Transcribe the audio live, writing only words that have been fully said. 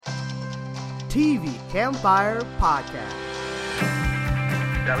TV Campfire Podcast.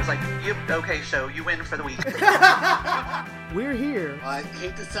 I was like, yep, okay, so you win for the week. We're here. I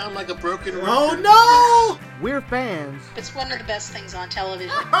hate to sound like a broken record. Oh no! We're fans. It's one of the best things on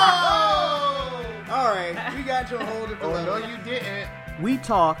television. Oh! Alright, we got you a whole different level. No, you didn't. We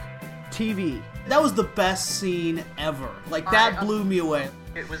talk TV. That was the best scene ever. Like, that blew me away.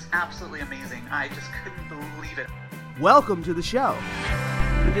 It was absolutely amazing. I just couldn't believe it. Welcome to the show.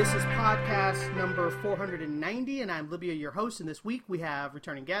 This is podcast number 490, and I'm Libya, your host. And this week we have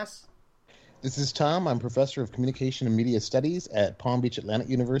returning guests. This is Tom. I'm professor of communication and media studies at Palm Beach Atlantic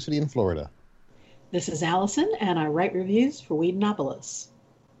University in Florida. This is Allison, and I write reviews for Whedonopolis.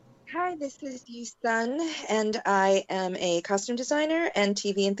 Hi, this is Yusung, and I am a costume designer and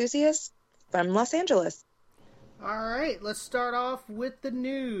TV enthusiast from Los Angeles. All right, let's start off with the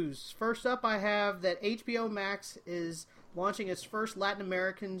news. First up, I have that HBO Max is launching its first Latin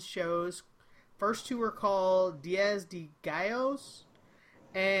American shows. First two are called Diez de Gallos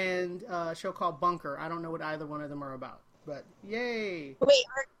and a show called Bunker. I don't know what either one of them are about, but yay. Wait,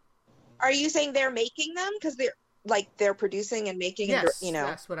 are you saying they're making them? Because they're producing and making, yes, and,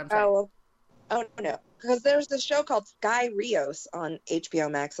 that's what I'm saying. Oh no, because there's this show called Sky Rios on HBO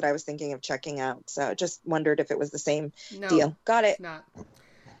Max that I was thinking of checking out. So just wondered if it was the same deal. Got it. It's not.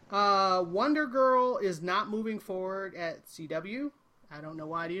 Wonder Girl is not moving forward at CW. I don't know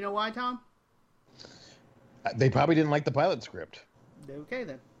why. Do you know why, Tom? They probably didn't like the pilot script. Okay,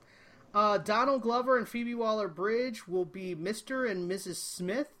 then. Donald Glover and Phoebe Waller-Bridge will be Mr. and Mrs.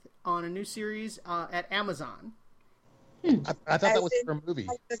 Smith on a new series at Amazon. I thought that was for a movie.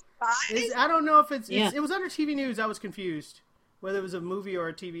 I don't know if it was under TV News. I was confused whether it was a movie or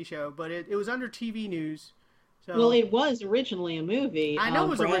a TV show, but it was under TV News. So, well, it was originally a movie. I know it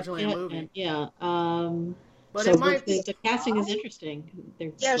was originally a movie. But so it might be. The casting is interesting. She's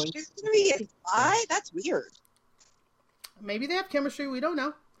going to be a spy? That's weird. Maybe they have chemistry. We don't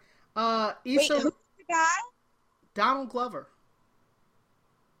know. Wait, who's the guy? Donald Glover.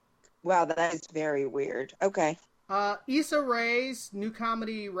 Wow, that is very weird. Okay. Issa Rae's new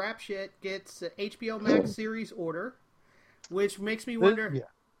comedy Rap Shit gets an HBO Max series order, which makes me wonder... Yeah.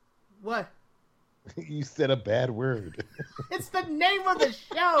 What? You said a bad word. It's the name of the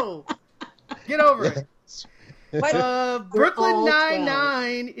show! Get over it. Brooklyn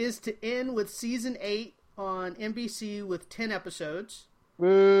Nine-Nine is to end with season 8 on NBC with 10 episodes.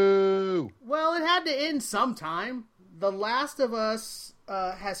 Woo! Well, it had to end sometime. The Last of Us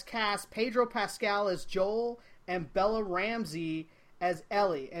has cast Pedro Pascal as Joel and Bella Ramsey as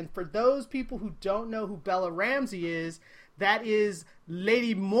Ellie. And for those people who don't know who Bella Ramsey is, that is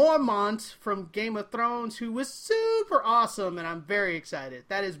Lady Mormont from Game of Thrones, who was super awesome, and I'm very excited.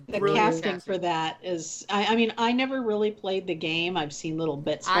 That is brilliant. The casting for that is... I mean, I never really played the game. I've seen little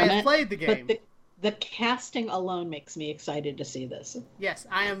bits from it. I have played the game. But the casting alone makes me excited to see this. Yes,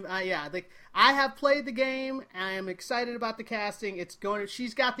 I am. I have played the game. I am excited about the casting.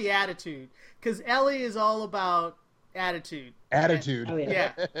 She's got the attitude, because Ellie is all about attitude. Attitude.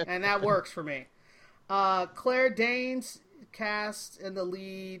 And that works for me. Claire Danes cast in the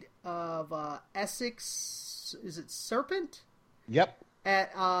lead of Essex. Is it Serpent? Yep.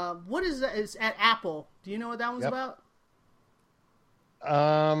 At what is that? It's at Apple. Do you know what that one's about?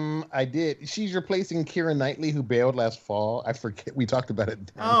 I did. She's replacing Keira Knightley, who bailed last fall. I forget. We talked about it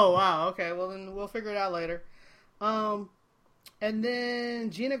then. Oh, wow. Okay. Well, then we'll figure it out later. And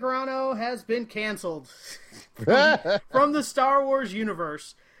then Gina Carano has been canceled from the Star Wars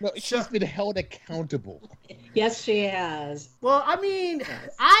universe. No, she's been held accountable. Yes, she has. Well, I mean,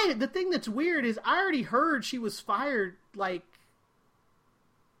 the thing that's weird is I already heard she was fired,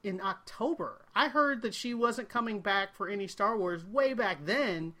 in October. I heard that she wasn't coming back for any Star Wars way back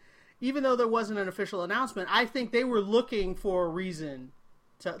then, even though there wasn't an official announcement. I think they were looking for a reason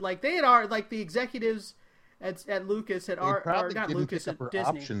to, the executives at Lucas at Disney.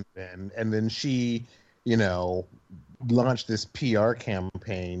 Option then, and then she, launched this PR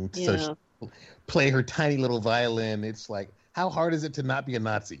campain so she could play her tiny little violin. It's like, how hard is it to not be a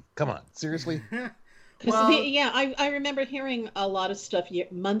Nazi? Come on, seriously. I remember hearing a lot of stuff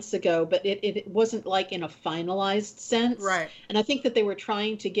months ago, but it wasn't in a finalized sense. Right. And I think that they were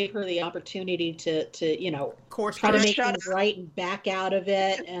trying to give her the opportunity to course try to make things right and back out of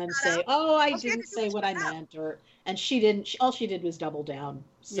it and say, oh, I didn't say what I meant. And she didn't. All she did was double down.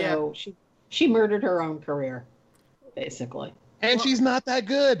 So she murdered her own career, basically. And she's not that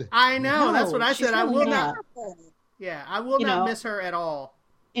good. I know. No, that's what I said. I will not. Yeah, I will not miss her at all.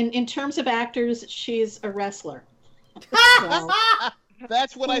 In terms of actors, she's a wrestler.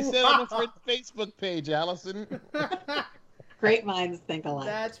 That's what I said on the Facebook page, Allison. Great minds think alike.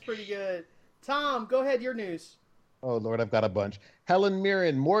 That's pretty good. Tom, go ahead. Your news. Oh, Lord, I've got a bunch. Helen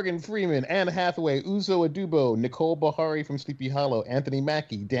Mirren, Morgan Freeman, Anne Hathaway, Uzo Aduba, Nicole Bahari from Sleepy Hollow, Anthony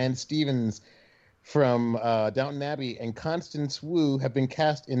Mackie, Dan Stevens from Downton Abbey, and Constance Wu have been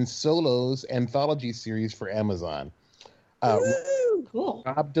cast in Solo's anthology series for Amazon. Cool.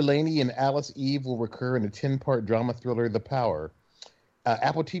 Rob Delaney and Alice Eve will recur in a 10-part drama thriller, The Power.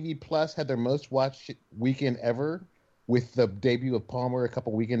 Apple TV Plus had their most watched weekend ever with the debut of Palmer a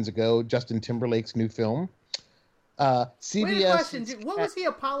couple weekends ago, Justin Timberlake's new film. CBS. Wait, a question. What was he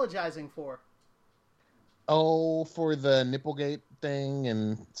apologizing for? Oh, for the Nipplegate thing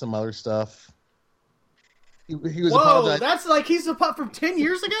and some other stuff. He was apologizing. That's like he's from 10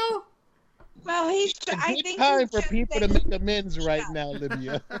 years ago? Well, I think time for people to make amends right now,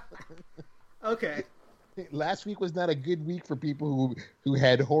 Libya. Okay. Last week was not a good week for people who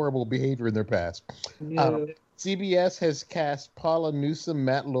had horrible behavior in their past. No. CBS has cast Paula Newsome,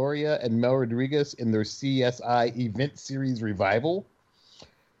 Matt Lauria, and Mel Rodriguez in their CSI event series revival.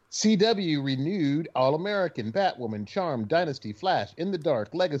 CW renewed All-American, Batwoman, Charmed, Dynasty, Flash, In the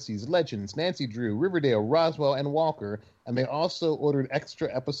Dark, Legacies, Legends, Nancy Drew, Riverdale, Roswell, and Walker, and they also ordered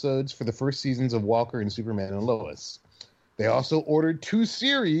extra episodes for the first seasons of Walker and Superman and Lois. They also ordered 2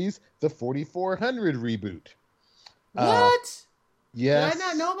 series, the 4400 reboot. What? Yes. Did I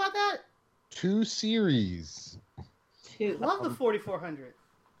not know about that? 2 series. Love the 4400.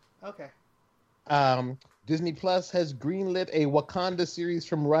 Okay. Disney Plus has greenlit a Wakanda series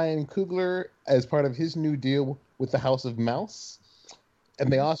from Ryan Coogler as part of his new deal with the House of Mouse.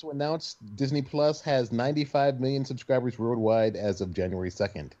 And they also announced Disney Plus has 95 million subscribers worldwide as of January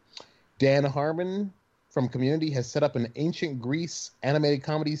 2nd. Dan Harmon from Community has set up an ancient Greece animated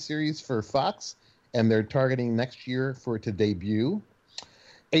comedy series for Fox, and they're targeting next year for it to debut.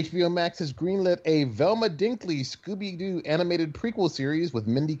 HBO Max has greenlit a Velma Dinkley Scooby-Doo animated prequel series with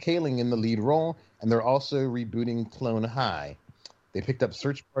Mindy Kaling in the lead role, and they're also rebooting Clone High. They picked up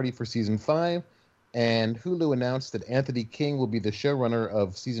Search Party for Season 5, and Hulu announced that Anthony King will be the showrunner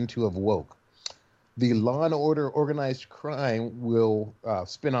of Season 2 of Woke. The Law & Order Organized Crime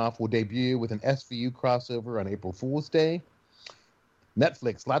spin-off will debut with an SVU crossover on April Fool's Day.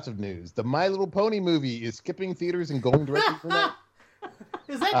 Netflix, lots of news. The My Little Pony movie is skipping theaters and going directly for Netflix.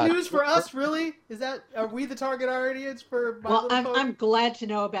 Is that news for us, really? Are we the target audience for My Little Pony? I'm glad to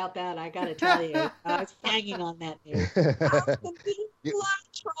know about that. I got to tell you, I was hanging on that news. You love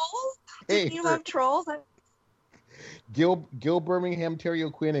trolls? Didn't you love trolls? Gil Birmingham, Terry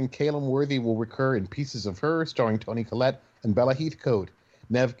O'Quinn, and Calum Worthy will recur in Pieces of Her, starring Toni Collette and Bella Heathcote.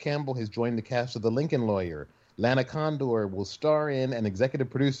 Neve Campbell has joined the cast of The Lincoln Lawyer. Lana Condor will star in and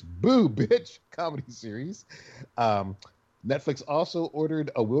executive produce Boo Bitch comedy series. Netflix also ordered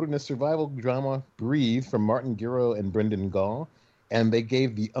a wilderness survival drama, Breathe, from Martin Giro and Brendan Gall, and they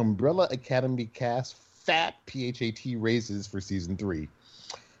gave the Umbrella Academy cast fat PHAT raises for Season 3.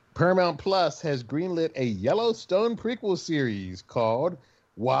 Paramount Plus has greenlit a Yellowstone prequel series called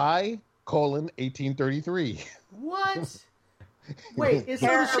Y: 1833. What? Wait, is so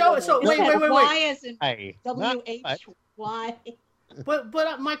the show? So wait. Y as in WHY.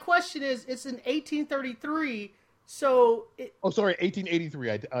 But my question is, it's in 1833. So sorry,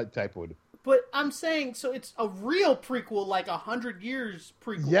 1883. I typoed. But I'm saying, so it's a real prequel, like 100 years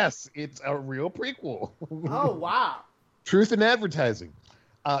prequel. Yes, it's a real prequel. Oh wow! Truth in advertising.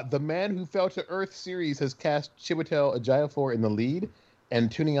 The Man Who Fell to Earth series has cast Chiwetel Ejiofor in the lead, and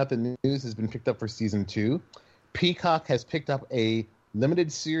Tuning Out the News has been picked up for Season 2. Peacock has picked up a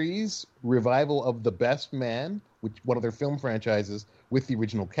limited series revival of The Best Man, one of their film franchises, with the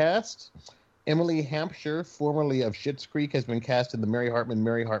original cast. Emily Hampshire, formerly of Schitt's Creek, has been cast in the Mary Hartman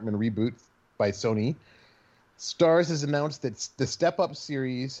reboot by Sony. Starz has announced that the Step Up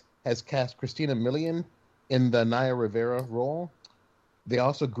series has cast Christina Milian in the Naya Rivera role. They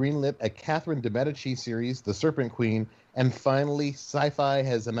also greenlit a Catherine de Medici series, The Serpent Queen. And finally, Sci-Fi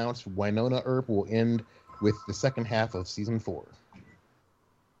has announced Winona Earp will end with the second half of Season 4.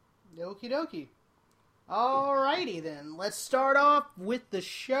 Okie dokie. Alrighty then, let's start off with the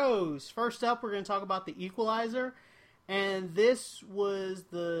shows. First up, we're going to talk about The Equalizer, and this was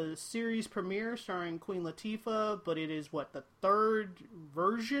the series premiere starring Queen Latifah, but it is, the third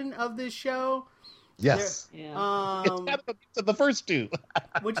version of this show? Yes. Yeah. It's kind of a mix of the first two.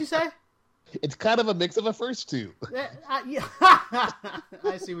 What'd you say? It's kind of a mix of the first two. Yeah.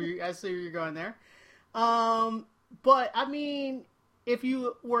 I see where you're going there. But, I mean, if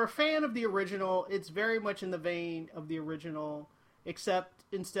you were a fan of the original, it's very much in the vein of the original, except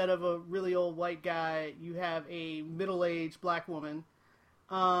instead of a really old white guy, you have a middle-aged black woman.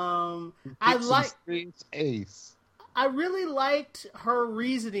 I like Ace. I really liked her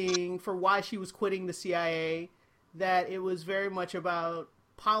reasoning for why she was quitting the CIA, that it was very much about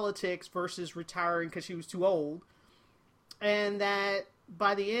politics versus retiring because she was too old. And that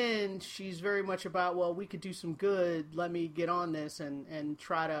by the end, she's very much about, well, we could do some good. Let me get on this and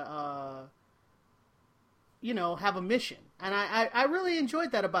try to, have a mission. And I really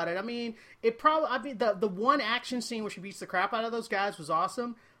enjoyed that about it. I mean, the one action scene where she beats the crap out of those guys was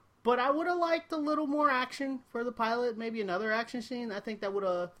awesome. But I would have liked a little more action for the pilot. Maybe another action scene. I think that would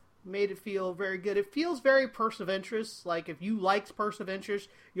have made it feel very good. It feels very Purse of Interest. Like, if you liked Purse of Interest,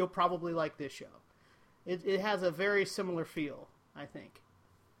 you'll probably like this show. It has a very similar feel, I think.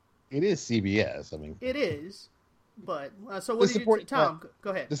 It is CBS. I mean, it is. But so what did you, Tom?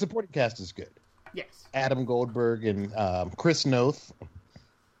 Go ahead. The supporting cast is good. Yes. Adam Goldberg and Chris Noth,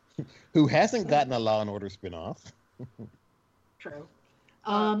 who hasn't gotten a Law and Order spinoff. True.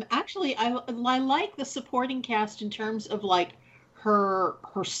 Actually, I like the supporting cast in terms of like her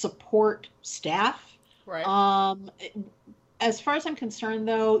support staff. Right. As far as I'm concerned,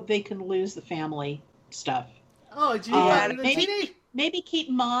 though, they can lose the family stuff. Oh, gee. Maybe keep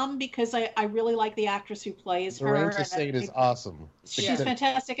Mom, because I really like the actress who plays her. Miranda Sade is awesome. She's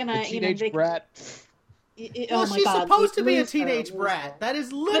fantastic, and teenage brat. She's supposed to be a teenage brat. That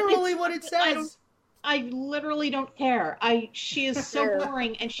is literally what it says. I literally don't care. She is so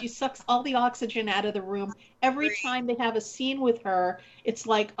boring, and she sucks all the oxygen out of the room. Every time they have a scene with her, it's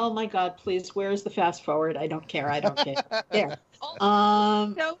like, oh my God, please, where's the fast forward? I don't care. There.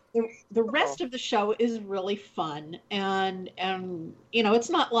 The rest of the show is really fun, and it's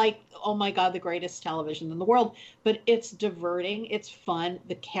not like, oh my God, the greatest television in the world, but it's diverting. It's fun.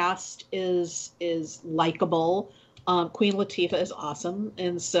 The cast is likable. Queen Latifah is awesome,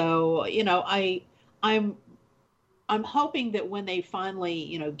 and so I'm hoping that when they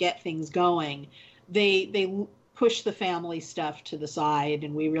finally, get things going, they push the family stuff to the side,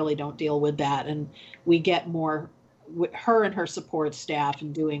 and we really don't deal with that, and we get more with her and her support staff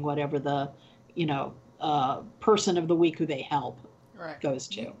and doing whatever the, person of the week who they help goes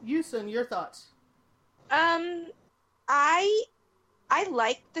to. Yusun, your thoughts? I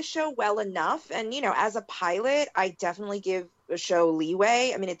liked the show well enough, and as a pilot, I definitely give a show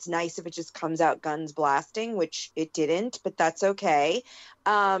leeway. I mean, it's nice if it just comes out guns blasting, which it didn't, but that's okay.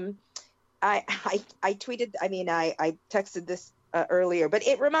 I tweeted, I texted this earlier, but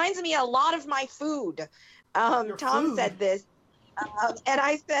it reminds me a lot of my food. Tom said this, and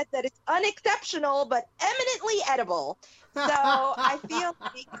I said that it's unexceptional but eminently edible. So I feel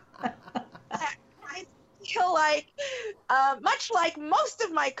like much like most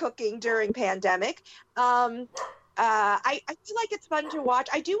of my cooking during pandemic, I feel like it's fun to watch.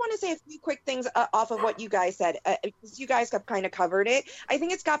 I do want to say a few quick things off of what you guys said, because you guys have kind of covered it. I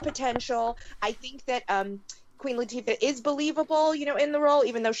think it's got potential. I think that Queen Latifah is believable, in the role,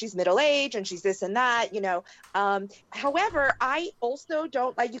 even though she's middle-aged and she's this and that, However, I also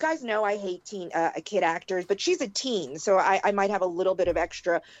don't, like, you guys know I hate kid actors, but she's a teen, so I might have a little bit of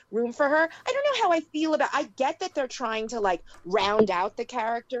extra room for her. I don't know how I feel about, I get that they're trying to, like, round out the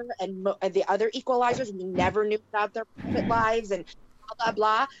character and the other equalizers we never knew about their private lives and blah, blah,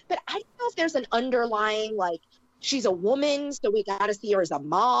 blah. But I don't know if there's an underlying, like, she's a woman, so we got to see her as a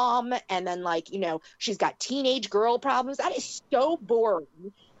mom. And then, like, she's got teenage girl problems. That is so boring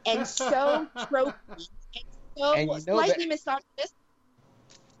and so tropey and so slightly misogynist.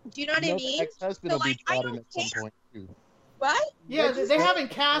 Do you know what I mean? Ex-husband will be brought in at some point, too. What? Yeah, they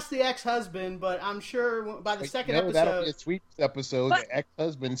haven't cast the ex-husband, but I'm sure by the second episode... That'll be a sweet episode, the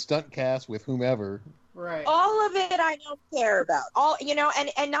ex-husband stunt cast with whomever. Right. All of it I don't care about.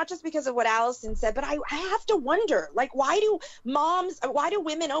 And not just because of what Allison said, but I have to wonder, like, why do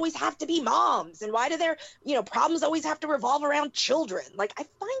women always have to be moms? And why do their, problems always have to revolve around children? Like, I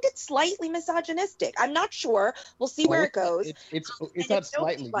find it slightly misogynistic. I'm not sure. We'll see where it goes. It's not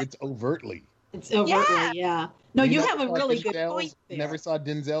slightly, it's overtly. It's overtly, yeah. No, you have a really good point there. We never saw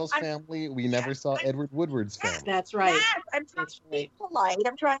Denzel's family. We never saw Edward Woodward's family. That's right. Yes, I'm trying to be polite.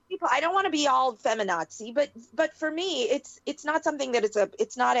 I don't want to be all feminazi, but for me, it's not something that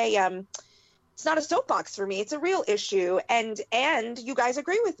it's not a soapbox for me. It's a real issue, and you guys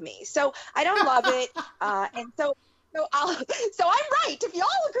agree with me. So I don't love it, and so I'm right. If y'all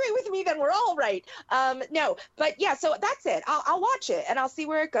agree with me, then we're all right. No, but yeah, so that's it. I'll watch it and I'll see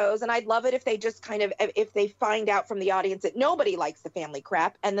where it goes. And I'd love it if they just kind of, if they find out from the audience that nobody likes the family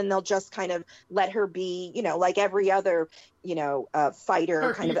crap, and then they'll just kind of let her be, like every other,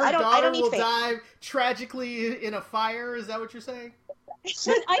 fighter kind of. I don't need will die tragically in a fire. Is that what you're saying?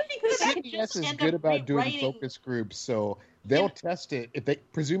 I think CBS is good about doing focus groups, so they'll test it. If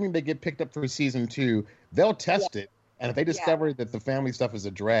presuming they get picked up for season 2, they'll test it. And if they discover that the family stuff is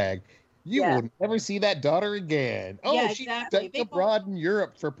a drag, you will never see that daughter again. Oh, Yeah, she's exactly. stuck abroad in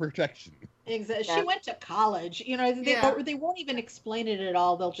Europe for protection. Exactly. She went to college. They won't even explain it at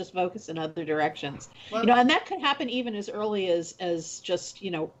all. They'll just focus in other directions. Well, and that could happen even as early as just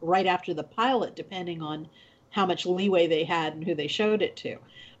right after the pilot, depending on how much leeway they had and who they showed it to.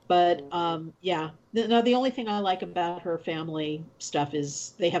 But the only thing I like about her family stuff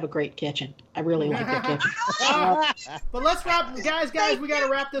is they have a great kitchen. I really like their kitchen. But let's wrap, guys. We got to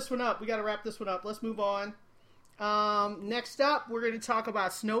wrap this one up. Let's move on. Next up, we're going to talk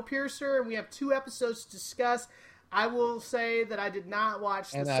about Snowpiercer, and we have 2 episodes to discuss. I will say that I did not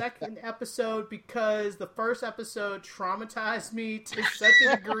watch the second episode because the first episode traumatized me to such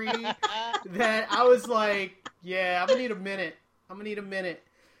a degree that I was like, yeah, I'm going to need a minute.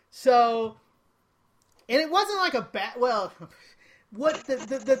 So, and it wasn't like what the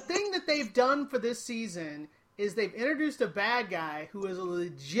thing that they've done for this season is they've introduced a bad guy who is a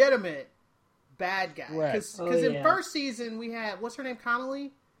legitimate bad guy. Because in first season we had, what's her name,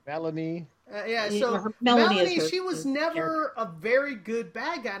 Connolly? Melanie. So Melanie, she was never a very good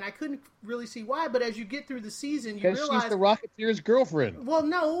bad guy, and I couldn't really see why. But as you get through the season, you realize she's the Rocketeer's girlfriend. Well,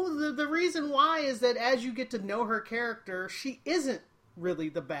 no, the reason why is that as you get to know her character, she isn't really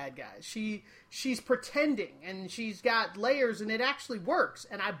the bad guy. She's pretending, and she's got layers, and it actually works,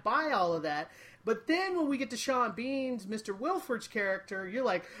 and I buy all of that. But then when we get to Sean Bean's Mr. Wilford's character, you're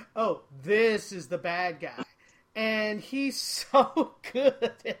like, oh, this is the bad guy. And he's so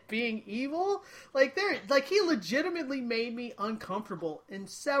good at being evil. Like he legitimately made me uncomfortable in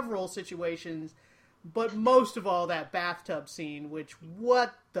several situations. But most of all, that bathtub scene, which,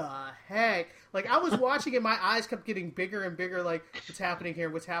 what the heck? Like, I was watching it, my eyes kept getting bigger and bigger, like, what's happening here?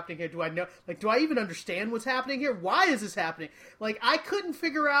 Do I know? Like, do I even understand what's happening here? Why is this happening? Like, I couldn't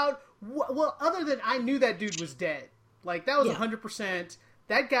figure out, other than I knew that dude was dead. Like, that was 100%.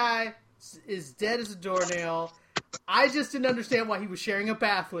 That guy is dead as a doornail. I just didn't understand why he was sharing a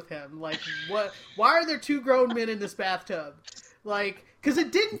bath with him. Like, what? Why are there 2 grown men in this bathtub? Like, because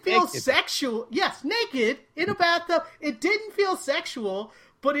it didn't feel sexual. Yes, naked in a bathtub. It didn't feel sexual,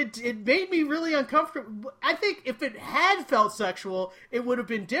 but it made me really uncomfortable. I think if it had felt sexual, it would have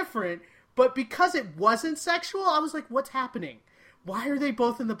been different. But because it wasn't sexual, I was like, what's happening? Why are they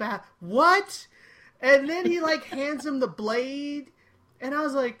both in the bath? What? And then he, like, hands him the blade. And I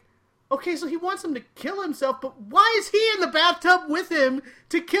was like, okay, so he wants him to kill himself, but why is he in the bathtub with him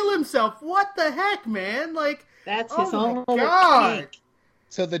to kill himself? What the heck, man? Like, that's his own God.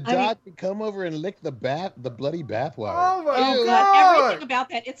 So the dog could come over and lick the bloody bathwater. Oh my God! Everything about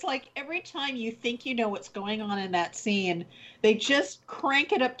that. It's like every time you think you know what's going on in that scene, they just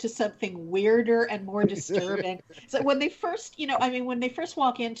crank it up to something weirder and more disturbing. So when they first, when they first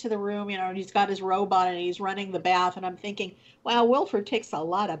walk into the room, and he's got his robe on and he's running the bath, and I'm thinking, wow, Wilford takes a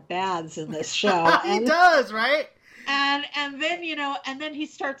lot of baths in this show. He does, right? And then and then he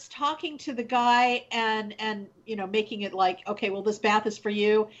starts talking to the guy and making it like, okay, well, this bath is for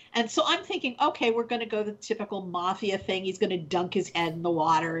you. And so I'm thinking, okay, we're going to go the typical mafia thing. He's going to dunk his head in the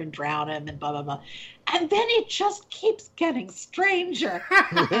water and drown him and blah blah blah. And then it just keeps getting stranger.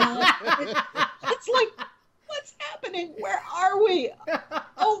 It's like, what's happening? Where are we?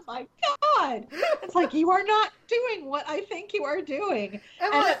 Oh my God! It's like, you are not doing what I think you are doing.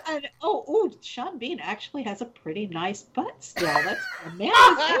 And Sean Bean actually has a pretty nice butt still. That's amazing.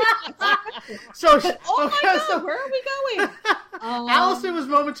 So, my God, where are we going? Allison was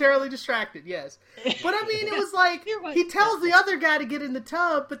momentarily distracted. Yes, but I mean, it was like he tells the other guy to get in the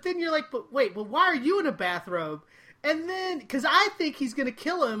tub, but then you're like, but wait, why are you in a bathrobe? And then, because I think he's going to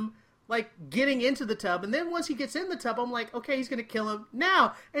kill him, like, getting into the tub, and then once he gets in the tub, I'm like, okay, he's gonna kill him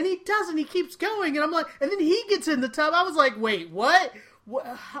now, and he doesn't. He keeps going, and I'm like, and then he gets in the tub. I was like, wait, what?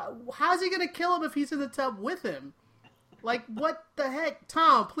 How's he gonna kill him if he's in the tub with him? Like, what the heck?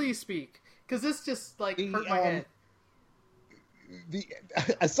 Tom, please speak, because this just hurt my head.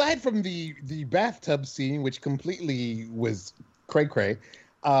 Aside from the bathtub scene, which completely was cray-cray,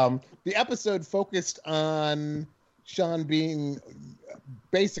 the episode focused on Sean Bean.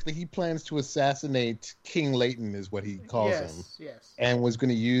 Basically, he plans to assassinate King Leighton, is what he calls him. Yes. And was going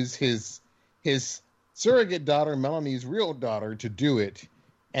to use his surrogate daughter, Melanie's real daughter, to do it.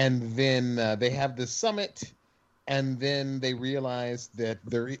 And then they have this summit, and then they realize that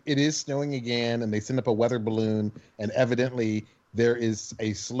it is snowing again, and they send up a weather balloon, and evidently there is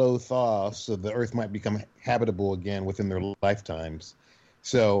a slow thaw, so the Earth might become habitable again within their lifetimes.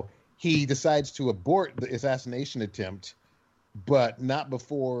 So he decides to abort the assassination attempt, but not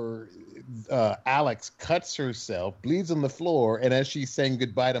before Alex cuts herself, bleeds on the floor, and as she's saying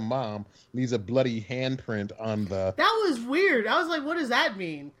goodbye to Mom, leaves a bloody handprint on the... That was weird. I was like, what does that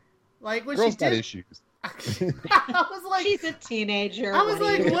mean? Like, when Girls she did... got issues. I was like... She's a teenager. I was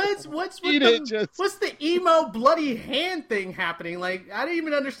like, what's the emo bloody hand thing happening? Like, I didn't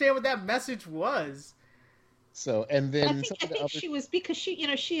even understand what that message was. So, and then I think she was, because she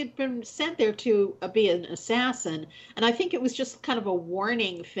had been sent there to be an assassin, and I think it was just kind of a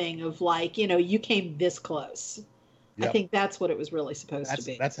warning thing of like, you came this close. Yep. I think that's what it was really supposed to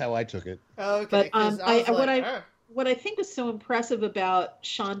be. That's how I took it. Okay, but what I think was so impressive about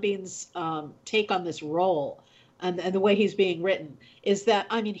Sean Bean's take on this role and the way he's being written is that,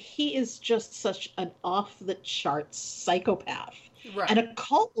 I mean, he is just such an off-the-charts psychopath. Right. And a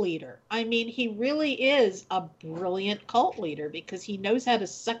cult leader. I mean, he really is a brilliant cult leader because he knows how to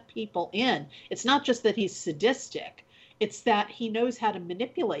suck people in. It's not just that he's sadistic. It's that he knows how to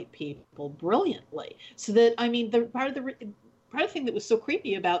manipulate people brilliantly. So that, I mean, part of the thing that was so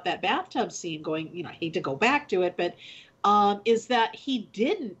creepy about that bathtub scene I hate to go back to it, but is that he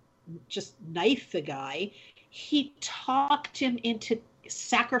didn't just knife the guy. He talked him into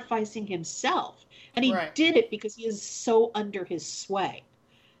sacrificing himself. And he did it because he is so under his sway.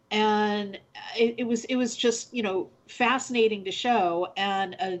 And it was just, fascinating to show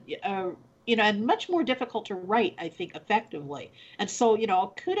and, and much more difficult to write, I think, effectively. And so,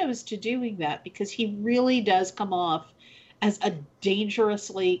 kudos to doing that because he really does come off as a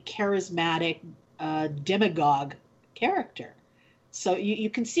dangerously charismatic demagogue character. So you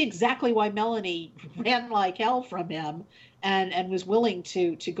can see exactly why Melanie ran like hell from him and was willing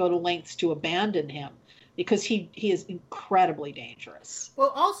to go to lengths to abandon him because he is incredibly dangerous.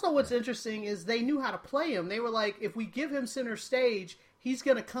 Well, also what's interesting is they knew how to play him. They were like, if we give him center stage, he's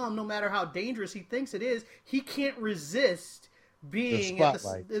going to come no matter how dangerous he thinks it is. He can't resist being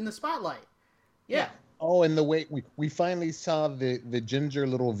in the spotlight. Yeah. Oh, and the way we finally saw the ginger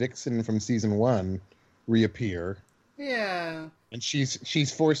little vixen from season 1 reappear. Yeah. And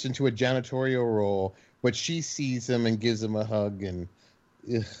she's forced into a janitorial role, but she sees him and gives him a hug, and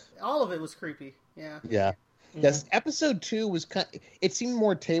all of it was creepy. Yeah. Yeah. Yes. Episode 2 was it seemed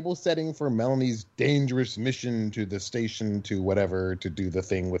more table setting for Melanie's dangerous mission to the station to whatever to do the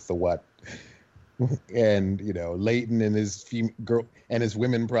thing with the what, and Leighton and his girl and his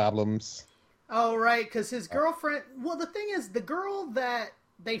women problems. Oh right, because his girlfriend. Well, the thing is, the girl that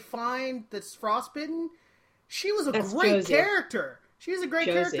they find that's frostbitten. She was a great character. She was a great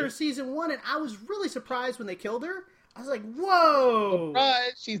character in season 1, and I was really surprised when they killed her. I was like, whoa!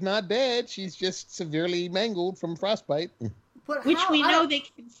 Surprise! She's not dead. She's just severely mangled from frostbite. Which we know they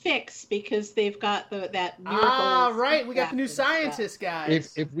can fix because they've got that miracle. Ah, right. We got the new scientist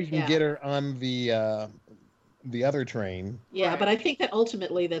guys. If we can get her on the other train. Yeah, but I think that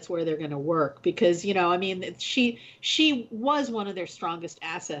ultimately that's where they're going to work because, I mean, she was one of their strongest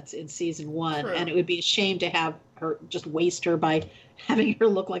assets in season 1, and it would be a shame to have her just waste her by having her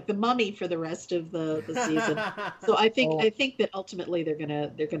look like the Mummy for the rest of the season. So I think that ultimately they're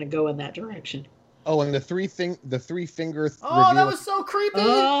gonna go in that direction. Oh, and the three finger. Oh, that was so creepy.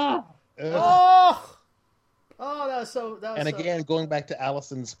 Oh, that was so. Again, going back to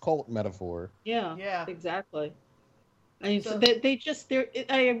Allison's cult metaphor. Yeah, exactly. I mean, so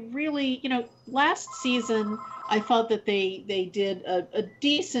I really, last season I thought that they did a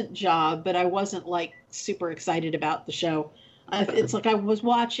decent job, but I wasn't like super excited about the show. It's like I was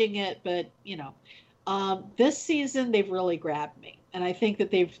watching it, but this season they've really grabbed me, and I think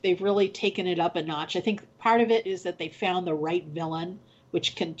that they've really taken it up a notch. I think part of it is that they found the right villain,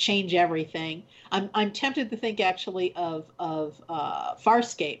 which can change everything. I'm tempted to think actually of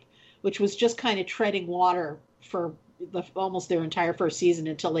Farscape, which was just kind of treading water for almost their entire first season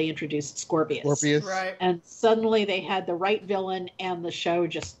until they introduced Scorpius. Right. And suddenly they had the right villain, and the show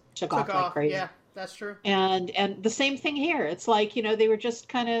just took off like crazy. Yeah, that's true. And the same thing here. It's like, they were just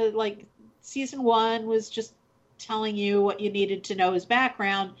kind of like season 1 was just telling you what you needed to know his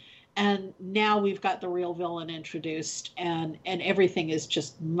background. And now we've got the real villain introduced, and everything is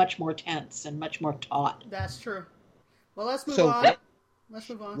just much more tense and much more taut. That's true. Well, let's move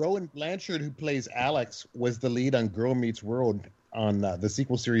on. Rowan Blanchard, who plays Alex, was the lead on Girl Meets World on the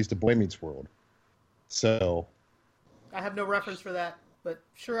sequel series to Boy Meets World. So, I have no reference for that, but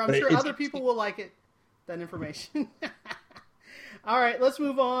I'm sure other people will like it. That information. All right, let's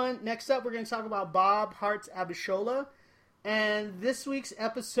move on. Next up, we're going to talk about Bob Hearts Abishola. And this week's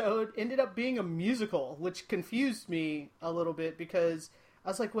episode ended up being a musical, which confused me a little bit because I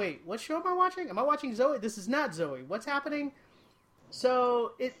was like, wait, what show am I watching? Am I watching Zoe? This is not Zoe. What's happening?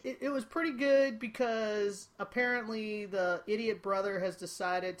 So it was pretty good because apparently the idiot brother has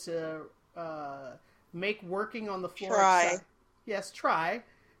decided to make working on the floor try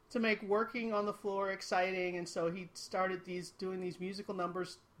to make working on the floor exciting, and so he started doing these musical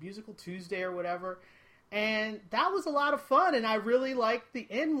numbers, Musical Tuesday or whatever, and that was a lot of fun, and I really liked the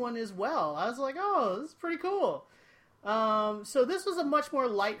end one as well. I was like, oh, this is pretty cool. So this was a much more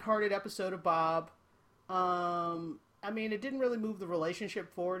lighthearted episode of Bob. I mean, it didn't really move the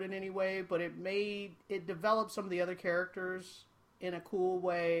relationship forward in any way, but it developed some of the other characters in a cool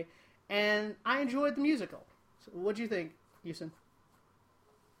way, and I enjoyed the musical. So what do you think, Houston?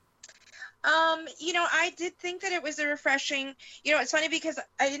 I did think that it was a refreshing, it's funny because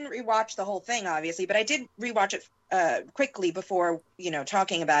I didn't rewatch the whole thing, obviously, but I did rewatch it quickly before,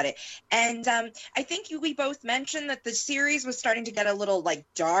 talking about it. And I think we both mentioned that the series was starting to get a little, like,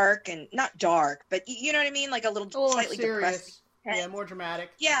 dark, and not dark, but you know what I mean? Like a little slightly serious. depressing. Yeah, more dramatic.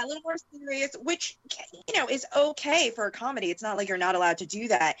 Yeah, a little more serious, which, is okay for a comedy. It's not like you're not allowed to do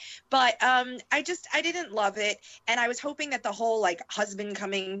that. But I didn't love it. And I was hoping that the whole, like, husband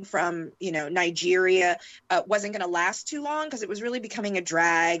coming from, Nigeria wasn't going to last too long because it was really becoming a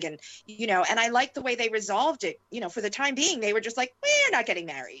drag. And, and I liked the way they resolved it. For the time being, they were just like, we're not getting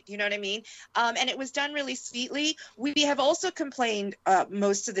married. You know what I mean? And it was done really sweetly. We have also complained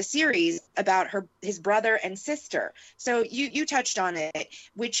most of the series about his brother and sister. So you touched on it,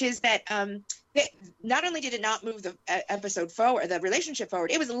 which is that not only did it not move the episode forward, the relationship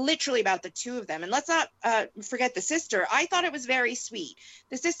forward, it was literally about the two of them. And let's not forget the sister. I thought it was very sweet.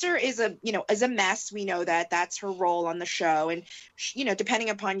 The sister is a mess. We know that that's her role on the show. And, depending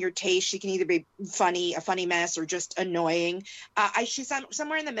upon your taste, she can either be a funny mess, or just annoying. She's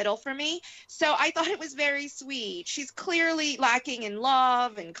somewhere in the middle for me. So I thought it was very sweet. She's clearly lacking in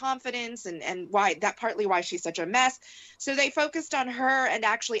love and confidence, and partly why she's such a mess. So they focused on her and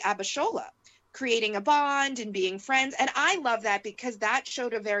actually Abishola creating a bond and being friends. And I love that because that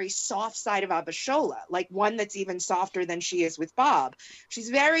showed a very soft side of Abishola, like one that's even softer than she is with Bob. She's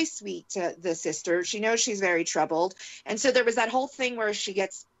very sweet to the sister. She knows she's very troubled. And so there was that whole thing where she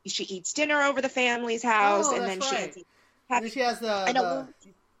eats dinner over the family's house, and then right. She has the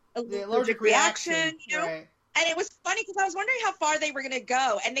allergic reaction. Right. And it was funny because I was wondering how far they were going to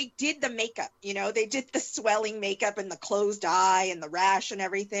go. And they did the makeup, they did the swelling makeup and the closed eye and the rash and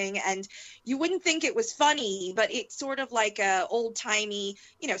everything. And you wouldn't think it was funny, but it's sort of like a old timey,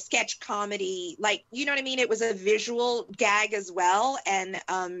 sketch comedy. Like, you know what I mean? It was a visual gag as well. And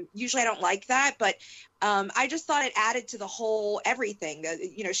usually I don't like that, but I just thought it added to the whole everything.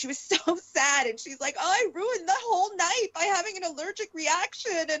 She was so sad, and she's like, oh, I ruined the whole night by having an allergic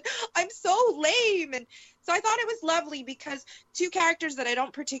reaction, and I'm so lame. And so I thought it was lovely because two characters that I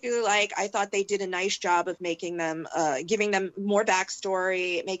don't particularly like, I thought they did a nice job of making them, giving them more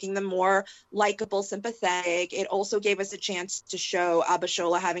backstory, making them more likable, sympathetic. It also gave us a chance to show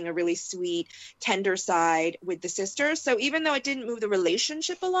Abishola having a really sweet, tender side with the sisters. So even though it didn't move the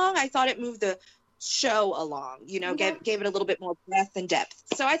relationship along, I thought it moved the show along, gave it a little bit more breadth and depth.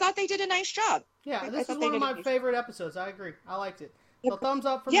 So I thought they did a nice job. Yeah, this is one of my favorite episodes. I agree. I liked it. So thumbs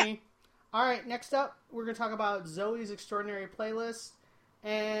up for me. All right, next up, we're going to talk about Zoe's Extraordinary Playlist.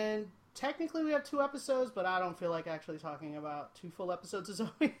 And technically we have 2 episodes, but I don't feel like actually talking about 2 full episodes of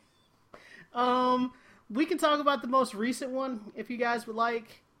Zoe. We can talk about the most recent one if you guys would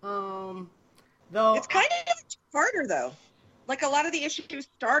like. Though it's kind of harder, though. Like, a lot of the issues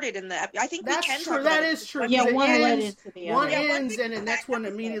started in I think that's we can true. talk That about is true. Yeah, one led into the other. One ends and the next one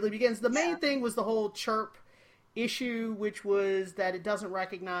immediately begins. The main thing was the whole chirp issue, which was that it doesn't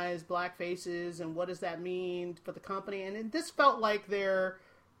recognize black faces, and what does that mean for the company? And this felt like their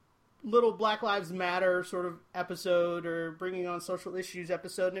little Black Lives Matter sort of episode, or bringing on social issues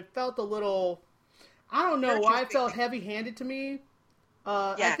episode, and it felt a little, I don't know why it felt heavy-handed to me.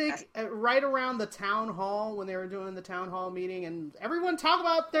 I think right around the town hall, when they were doing the town hall meeting, and everyone talk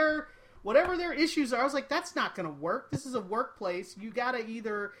about whatever their issues are, I was like, that's not going to work. This is a workplace. You got to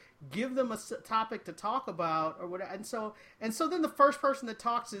either give them a topic to talk about, or whatever. And so then the first person that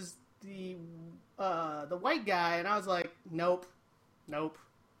talks is the white guy, and I was like, nope.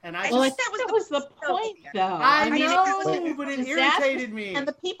 And I think that was the point, though. I know, but it irritated me. And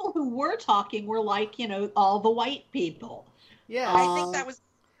the people who were talking were like, all the white people. Yeah, I think that was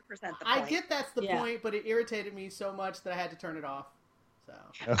 100% the point. I get that's the point, but it irritated me so much that I had to turn it off.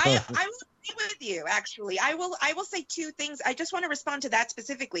 I will agree with you, actually. I will say two things. I just want to respond to that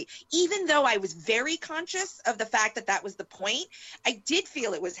specifically. Even though I was very conscious of the fact that that was the point, I did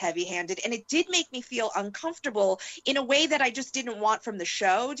feel it was heavy-handed, and it did make me feel uncomfortable in a way that I just didn't want from the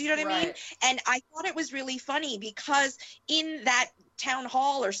show. Do you know what I mean? And I thought it was really funny because in that town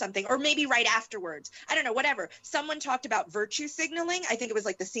hall or something, or maybe right afterwards, I don't know, whatever, someone talked about virtue signaling. I think it was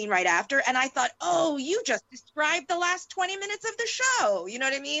like the scene right after, and I thought, oh, you just described the last 20 minutes of the show. You know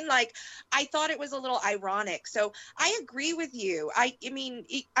what I mean? Like, I thought it was a little ironic. So I agree with you. I mean,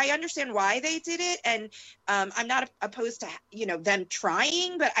 I understand why they did it, and I'm not opposed to, you know, them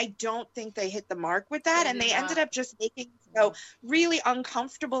trying, but I don't think they hit the mark with that, and they ended up just making it so really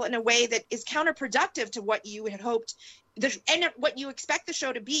uncomfortable in a way that is counterproductive to what you had hoped and what you expect the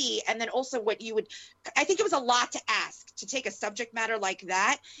show to be, and then also what you would, I think it was a lot to ask to take a subject matter like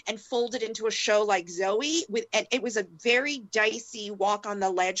that and fold it into a show like Zoe, and it was a very dicey walk on the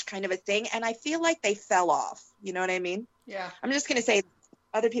ledge kind of a thing, and I feel like they fell off. You know what I mean? Yeah. I'm just gonna say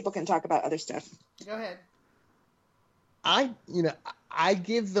other people can talk about other stuff. Go ahead. I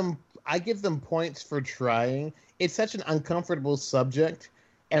give them points for trying. It's such an uncomfortable subject,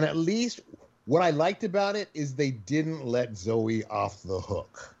 and at least what I liked about it is they didn't let Zoe off the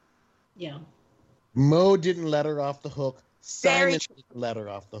hook. Yeah. Mo didn't let her off the hook. Simon didn't let her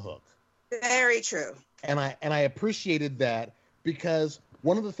off the hook. Very true. And I appreciated that, because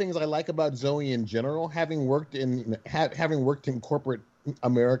one of the things I like about Zoe in general, having worked in corporate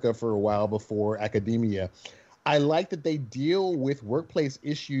America for a while before academia, I like that they deal with workplace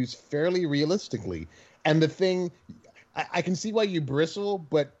issues fairly realistically. And the thing, I can see why you bristle,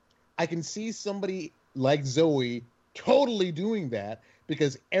 but I can see somebody like Zoe totally doing that,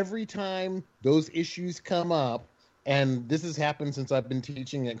 because every time those issues come up, and this has happened since I've been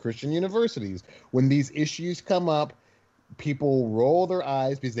teaching at Christian universities, when these issues come up, people roll their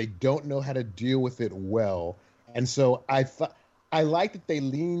eyes because they don't know how to deal with it well. And so I like that they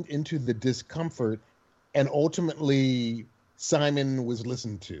leaned into the discomfort, and ultimately Simon was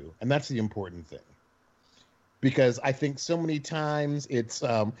listened to. And that's the important thing. Because I think so many times it's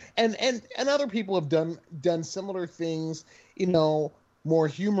and other people have done similar things, you know, more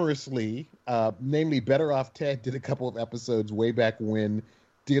humorously. Namely, Better Off Ted did a couple of episodes way back when,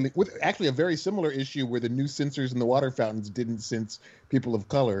 dealing with actually a very similar issue where the new sensors in the water fountains didn't sense people of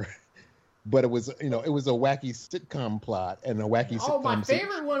color, but it was a wacky sitcom plot and a wacky sitcom. Oh, my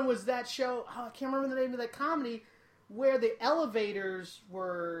favorite one was that show. Oh, I can't remember the name of that comedy, where the elevators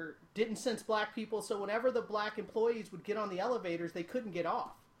didn't sense black people, so whenever the black employees would get on the elevators, they couldn't get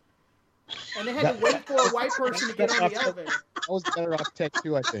off. And they had to wait for a white person to get on the elevator. That was Better Off Tech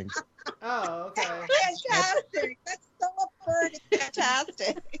too, I think. Oh, okay. Fantastic. That's so absurd. It's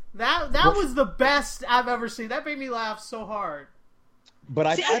fantastic. That was the best I've ever seen. That made me laugh so hard. But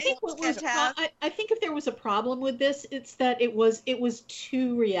I think if there was a problem with this, it's that it was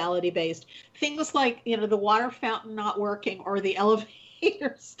too reality based. Things like, you know, the water fountain not working or the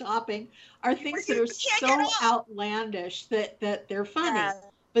elevator stopping are things that are so outlandish that they're funny. Yeah.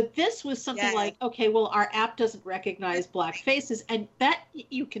 But this was something like, okay, well, our app doesn't recognize black faces, and that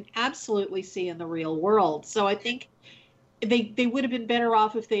you can absolutely see in the real world. So I think they would have been better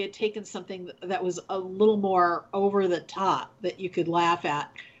off if they had taken something that was a little more over the top that you could laugh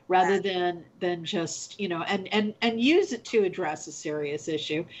at, rather than just, you know, and use it to address a serious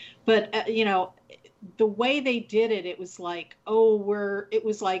issue. But you know, the way they did it, it was like, it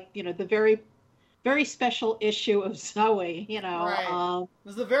was like, you know, the very, very special issue of Zoe, you know. Right. It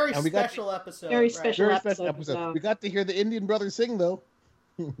was a very special episode. Very special episode. So. We got to hear the Indian brothers sing, though.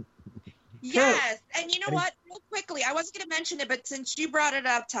 Yes, and you know what? Real quickly, I wasn't going to mention it, but since you brought it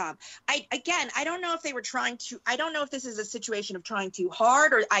up, Tom, I don't know if they were trying to. I don't know if this is a situation of trying too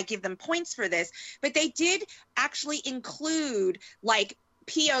hard, or I give them points for this, but they did actually include like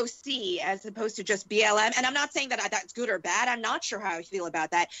POC as opposed to just BLM. And I'm not saying that that's good or bad. I'm not sure how I feel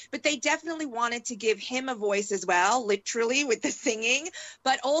about that, but they definitely wanted to give him a voice as well, literally with the singing,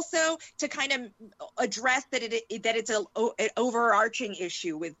 but also to kind of address that it's an overarching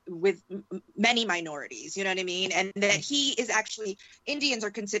issue with many minorities, you know what I mean? And that he is actually, Indians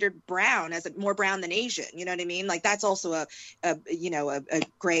are considered brown, more brown than Asian, you know what I mean? Like that's also a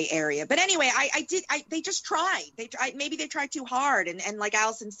gray area. But anyway, they just tried. Maybe they tried too hard, and like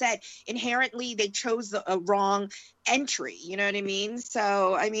Allison said, inherently they chose a wrong entry, you know what I mean?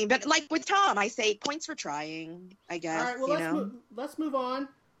 So I mean, but like with Tom, I say points for trying, I guess. All right, well, let's move on.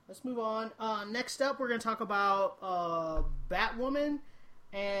 Next up, we're going to talk about Batwoman,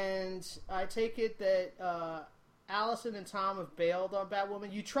 and I take it that Allison and Tom have bailed on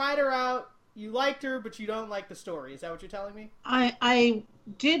Batwoman. You tried her out you liked her, but you don't like the story. Is that what you're telling me? I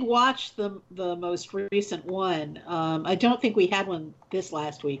did watch the most recent one. I don't think we had one this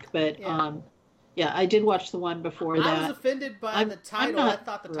last week, but yeah, I did watch the one before that. I was offended by the title. I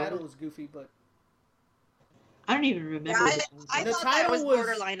thought the title was goofy, but I don't even remember. I the thought title that was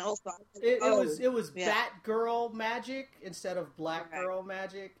borderline also. It was Batgirl magic instead of Black Girl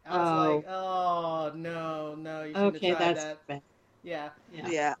magic. I was like, oh no, you shouldn't have tried that. Bad.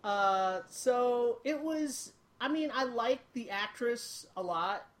 Yeah. So it was. I mean, I liked the actress a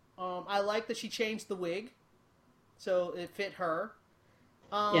lot. I like that she changed the wig, so it fit her.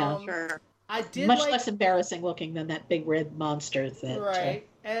 Sure. I did much less embarrassing looking than that big red monster that. Right.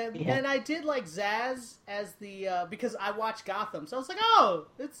 And I did like Zaz as the because I watched Gotham, so I was like, oh,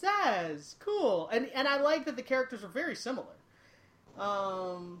 it's Zaz, cool. And I like that the characters are very similar.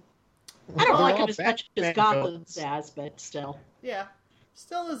 I don't like him as much as Gotham's Zaz, but still. Yeah,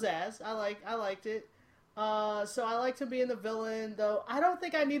 still a Zaz. I liked it. So I liked him being the villain, though. I don't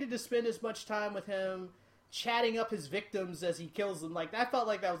think I needed to spend as much time with him chatting up his victims as he kills them. Like, I felt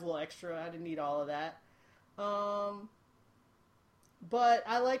like that was a little extra. I didn't need all of that. But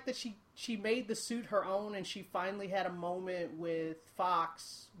I like that she made the suit her own, and she finally had a moment with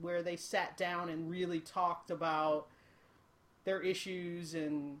Fox where they sat down and really talked about their issues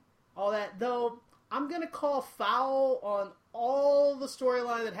and all that. Though, I'm going to call foul on all the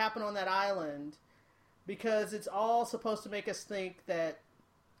storyline that happened on that island, because it's all supposed to make us think that,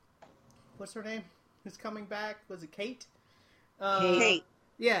 what's her name? Who's coming back? Was it Kate? Kate.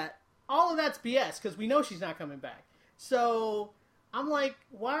 Yeah. All of that's BS, because we know she's not coming back. So I'm like,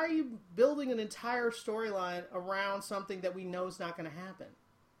 why are you building an entire storyline around something that we know is not going to happen?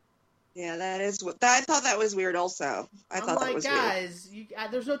 Yeah, I thought that was weird also. I thought that was guys,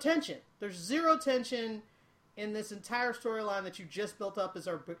 there's no tension. There's zero tension in this entire storyline that you just built up as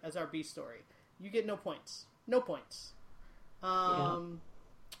our B story. You get no points. No points.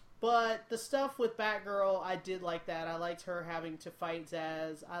 But the stuff with Batgirl, I did like that. I liked her having to fight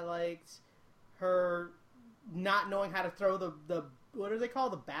Zaz. I liked her not knowing how to throw the what are they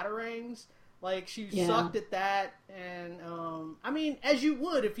called? The batarangs? Like, she sucked at that. And, I mean, as you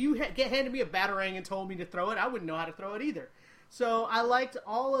would. If you handed me a batarang and told me to throw it, I wouldn't know how to throw it either. So I liked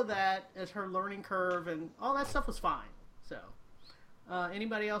all of that as her learning curve, and all that stuff was fine. So,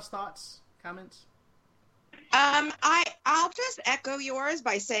 anybody else thoughts, comments? I'll just echo yours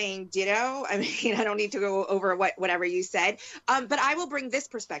by saying ditto. I mean, I don't need to go over whatever you said. But I will bring this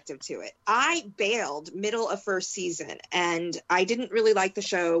perspective to it. I bailed middle of first season, and I didn't really like the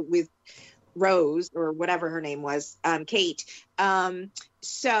show with Rose, or whatever her name was, Kate.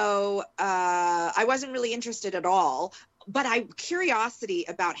 So I wasn't really interested at all. But I curiosity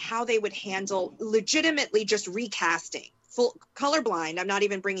about how they would handle legitimately just recasting. Full colorblind. I'm not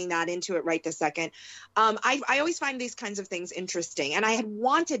even bringing that into it right this second. I always find these kinds of things interesting, and I had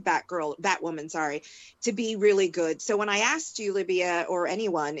wanted Batwoman, to be really good. So when I asked you, Libya, or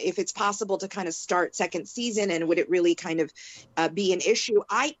anyone, if it's possible to kind of start second season, and would it really kind of be an issue,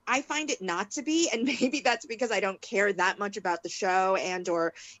 I find it not to be, and maybe that's because I don't care that much about the show,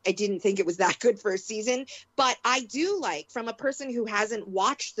 or I didn't think it was that good first season. But I do like, from a person who hasn't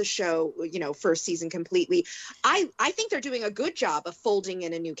watched the show, first season completely, I think they're doing a good job of folding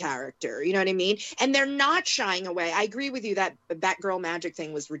in a new character, you know what I mean? And they're not shying away. I agree with you that Batgirl magic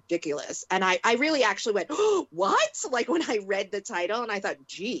thing was ridiculous. And I really actually went, oh, what? Like, when I read the title, and I thought,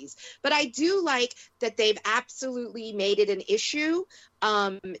 geez. But I do like that they've absolutely made it an issue.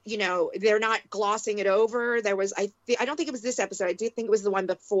 They're not glossing it over. There was, I don't think it was this episode. I did think it was the one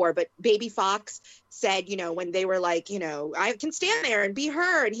before, but Baby Fox said, when they were like, I can stand there and be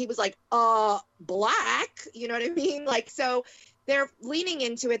her. And he was like, black, you know what I mean? Like, so they're leaning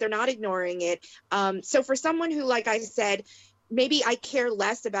into it. They're not ignoring it. So for someone who, like I said, maybe I care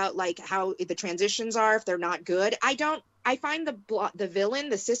less about like how the transitions are, if they're not good. I find the villain,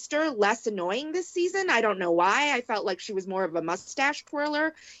 the sister, less annoying this season. I don't know why. I felt like she was more of a mustache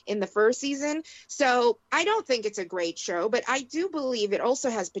twirler in the first season. So I don't think it's a great show, but I do believe it also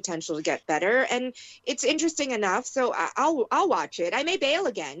has potential to get better. And it's interesting enough. So I'll watch it. I may bail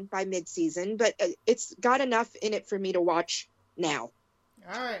again by mid-season, but it's got enough in it for me to watch now.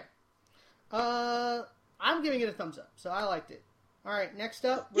 All right. I'm giving it a thumbs up. So I liked it. All right. Next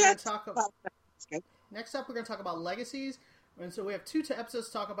up, we're going to talk about... Next up, we're going to talk about Legacies. And so we have two episodes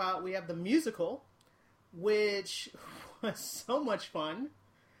to talk about. We have the musical, which was so much fun,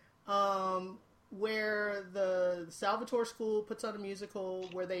 where the Salvatore School puts on a musical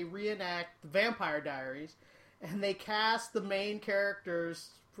where they reenact the Vampire Diaries, and they cast the main characters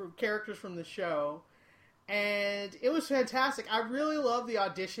from the show. And it was fantastic. I really love the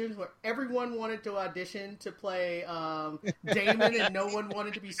auditions where everyone wanted to audition to play Damon and no one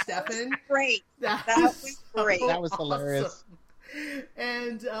wanted to be Stefan. Great. That was great. That was hilarious.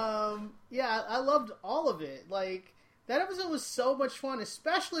 And I loved all of it. Like, that episode was so much fun,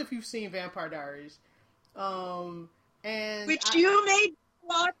 especially if you've seen Vampire Diaries. You made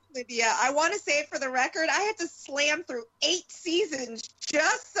watch, Lydia. I want to say it for the record. I had to slam through 8 seasons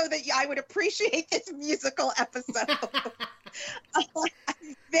just so that I would appreciate this musical episode. I'm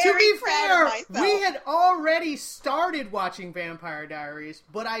very to be fair, of myself. we had already started watching Vampire Diaries,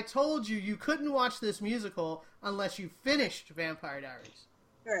 but I told you couldn't watch this musical unless you finished Vampire Diaries.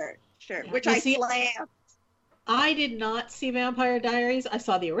 Sure. Yeah. Which You I see, slammed. I did not see Vampire Diaries. I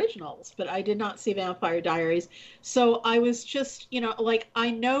saw the originals, but I did not see Vampire Diaries. So I was just,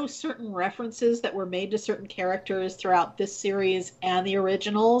 I know certain references that were made to certain characters throughout this series and the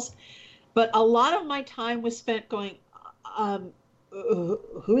originals, but a lot of my time was spent going,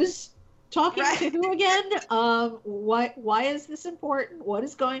 who's talking to who again? Why is this important? What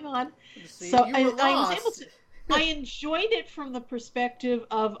is going on? See, so I was able to. I enjoyed it from the perspective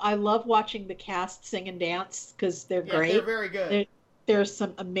of I love watching the cast sing and dance because they're great. They're very good. There's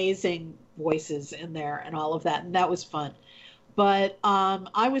some amazing voices in there and all of that, and that was fun. But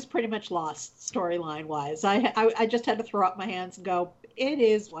I was pretty much lost storyline wise. I just had to throw up my hands and go, it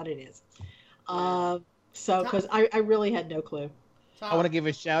is what it is. Because I really had no clue. I want to give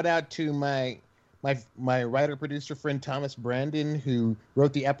a shout out to my writer producer friend Thomas Brandon, who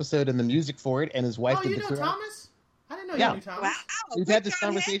wrote the episode and the music for it, and his wife did the credits. Thomas? I didn't know you knew Thomas. Wow, We've had this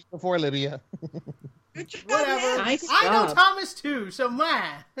conversation before, Lydia. Whatever. Nice I know job. Thomas too, so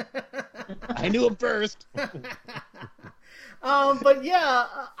my. I knew him first. But yeah,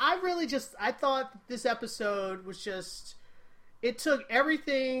 I thought this episode was just, it took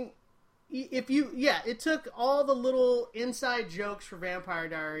everything. It took all the little inside jokes for Vampire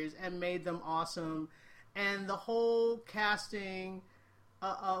Diaries and made them awesome, and the whole casting,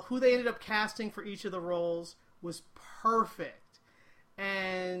 who they ended up casting for each of the roles was perfect,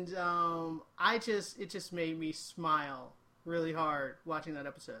 and it just made me smile really hard watching that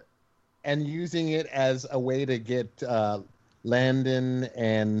episode. And using it as a way to get Landon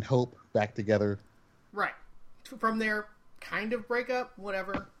and Hope back together. Right. From their kind of breakup,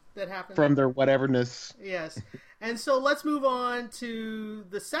 whatever that happened. From their whateverness. Yes. And so let's move on to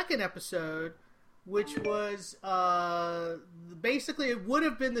the second episode, which was basically, it would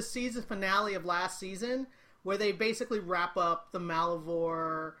have been the season finale of last season, where they basically wrap up the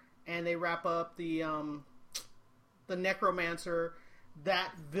Malivore and they wrap up the Necromancer.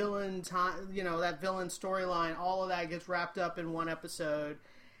 That villain storyline, all of that gets wrapped up in one episode,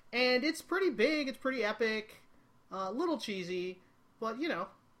 and it's pretty big. It's pretty epic, a little cheesy, but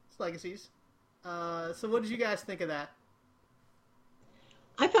it's Legacies. So, what did you guys think of that?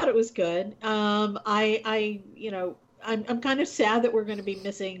 I thought it was good. I'm kind of sad that we're going to be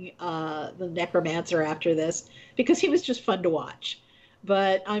missing the Necromancer after this because he was just fun to watch.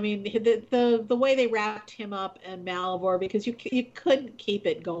 But I mean, the way they wrapped him up and Malivore, because you couldn't keep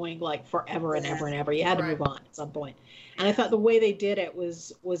it going like forever and ever and ever. You had to move on at some point. And I thought the way they did it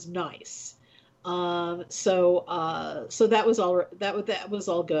was nice. So that was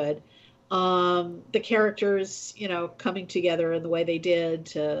all good. The characters, coming together in the way they did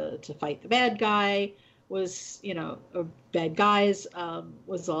to fight the bad guy was, bad guys,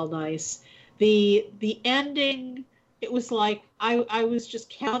 was all nice. The ending, it was like I was just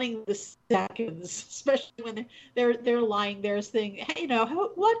counting the seconds, especially when they're lying there saying, hey,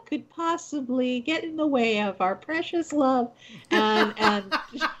 what could possibly get in the way of our precious love? And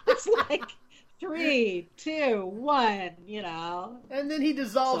it's like 3, 2, 1, And then he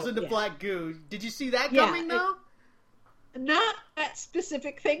dissolves into black goo. Did you see that coming though? Not that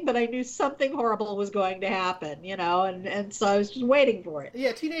specific thing, but I knew something horrible was going to happen, and so I was just waiting for it.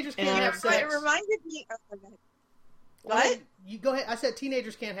 Yeah, teenagers can't have sex. It reminded me of... What? You go ahead. I said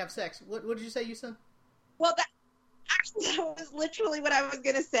teenagers can't have sex. What did you say, Yusun? Well, that was literally what I was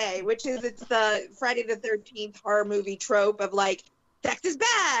going to say, which is it's the Friday the 13th horror movie trope of like, sex is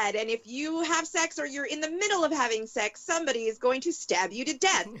bad, and if you have sex or you're in the middle of having sex, somebody is going to stab you to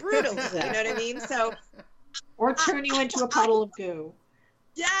death brutally. You know what I mean? So, or turn you into a puddle of goo.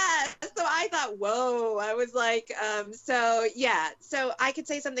 Yeah. So I thought, whoa. I was like, so I could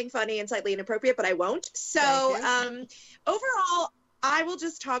say something funny and slightly inappropriate, but I won't. So overall, I will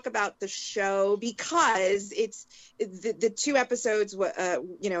just talk about the show because it's the 2 episodes,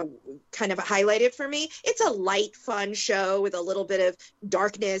 kind of highlighted for me. It's a light, fun show with a little bit of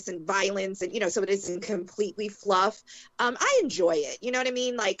darkness and violence, and so it isn't completely fluff. I enjoy it. You know what I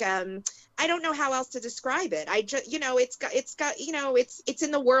mean? Like, I don't know how else to describe it. I just, it's got, it's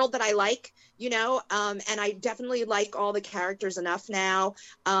in the world that I like, and I definitely like all the characters enough now.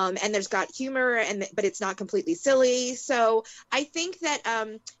 And there's got humor but it's not completely silly. So I think that,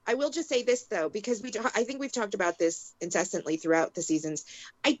 I will just say this though, because I think we've talked about this incessantly throughout the seasons.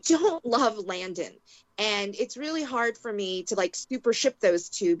 I don't love Landon. And it's really hard for me to like super ship those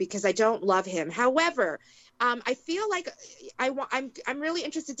two because I don't love him. However, I feel like I'm really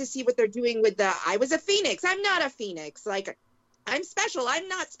interested to see what they're doing with I was a Phoenix. I'm not a Phoenix. Like, I'm special. I'm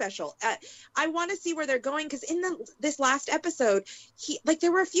not special. I want to see where they're going because in this last episode,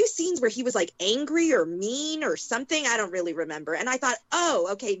 there were a few scenes where he was like angry or mean or something. I don't really remember. And I thought, oh,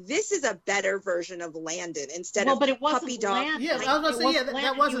 okay, this is a better version of Landon instead of but it wasn't puppy dog. Landon. Yeah, I was going to say,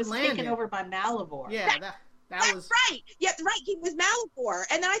 that wasn't he was Landon. taken over by Malivore. Yeah, that was right. Yeah, right. He was Malivore,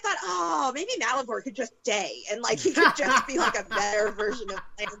 and then I thought, oh, maybe Malivore could just stay, and like he could just be like a better version of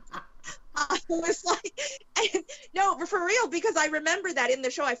Landon. I was like, no, for real, because I remember that in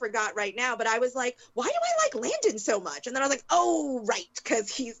the show. I forgot right now, but I was like, why do I like Landon so much? And then I was like, oh, right, because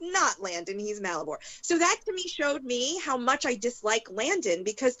he's not Landon, he's Malivore. So that to me showed me how much I dislike Landon,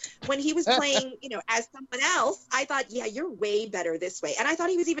 because when he was playing, as someone else, I thought, yeah, you're way better this way. And I thought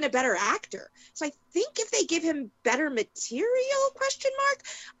he was even a better actor. So I think if they give him better material,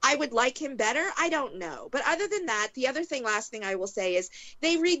 I would like him better. I don't know. But other than that, the last thing I will say is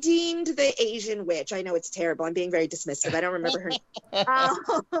they redeemed the Asian witch. I know it's terrible. I'm being very dismissive. I don't remember her name.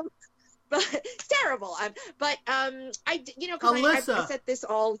 But it's terrible. Because I've said this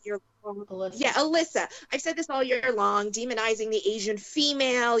all year long. Alyssa. Yeah, Alyssa. I've said this all year long, demonizing the Asian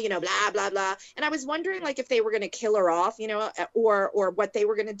female, blah, blah, blah. And I was wondering, like, if they were going to kill her off, or what they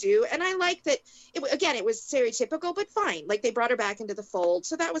were going to do. And I like that, it was stereotypical, but fine. Like, they brought her back into the fold.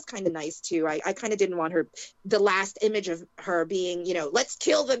 So that was kind of nice, too. I kind of didn't want the last image of her being, let's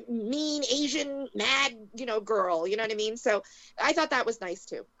kill the mean Asian mad, girl. You know what I mean? So I thought that was nice,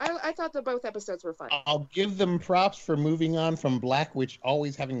 too. I thought that both episodes were fun. I'll give them props for moving on from Black Witch,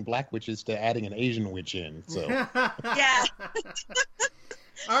 always having Black Witches, to adding an Asian witch in. So yeah.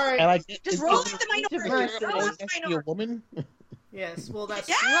 All right. And I just roll with the minority. A woman? Yes. Well, that's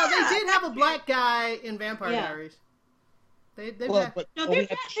yeah! well. They did have a black guy in Vampire Diaries. They've had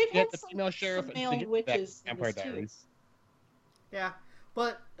the female sheriff and male witches Vampire Diaries. Yeah,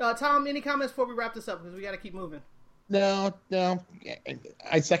 but Tom, any comments before we wrap this up, because we got to keep moving. No.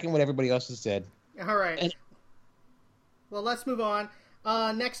 I second what everybody else has said. All right. Well, let's move on.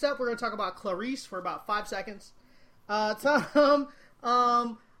 Next up, we're going to talk about Clarice for about 5 seconds. Tom,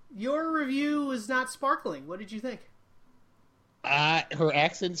 your review was not sparkling. What did you think? Her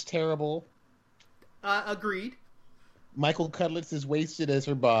accent's terrible. Agreed. Michael Cudlitz is wasted as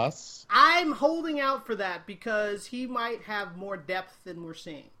her boss. I'm holding out for that because he might have more depth than we're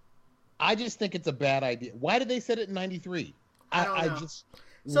seeing. I just think it's a bad idea. Why did they set it in 93? I don't know.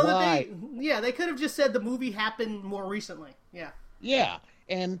 So why? They could have just said the movie happened more recently. Yeah. Yeah,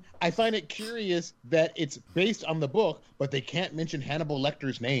 and I find it curious that it's based on the book, but they can't mention Hannibal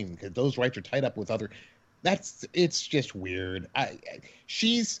Lecter's name because those rights are tied up with other. It's just weird.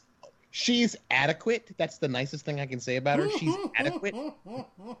 She's adequate. That's the nicest thing I can say about her. She's adequate.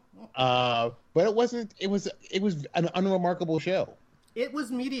 But it wasn't. It was an unremarkable show. It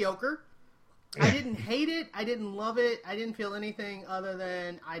was mediocre. I didn't hate it. I didn't love it. I didn't feel anything other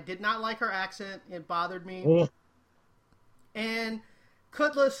than I did not like her accent. It bothered me. And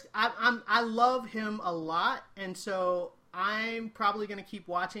Cudlitz, I love him a lot, and so I'm probably going to keep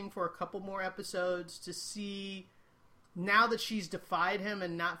watching for a couple more episodes to see, now that she's defied him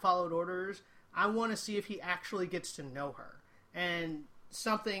and not followed orders, I want to see if he actually gets to know her, and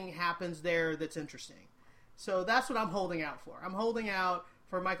something happens there that's interesting. So that's what I'm holding out for. I'm holding out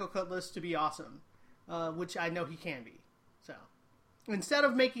for Michael Cudlitz to be awesome, which I know he can be. So instead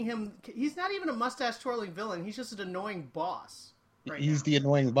of making him, he's not even a mustache twirling villain. He's just an annoying boss. He's the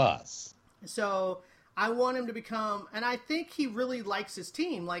annoying boss. So I want him to become, and I think he really likes his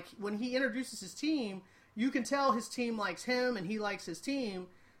team. Like when he introduces his team, you can tell his team likes him and he likes his team.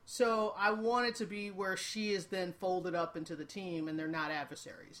 So I want it to be where she is then folded up into the team and they're not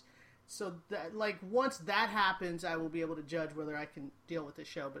adversaries. So that, like, once that happens, I will be able to judge whether I can deal with this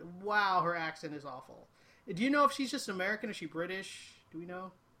show. But wow, her accent is awful. Do you know if she's just American? Is she British? Do we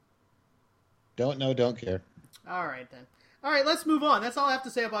know? Don't know, don't care. All right, then. All right, let's move on. That's all I have to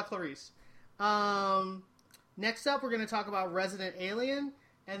say about Clarice. Next up, we're going to talk about Resident Alien.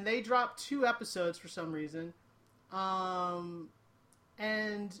 And they dropped 2 episodes for some reason. And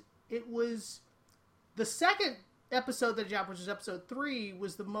it was the second episode that dropped, which was episode 3,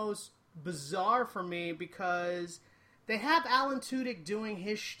 was the most bizarre for me because they have Alan Tudyk doing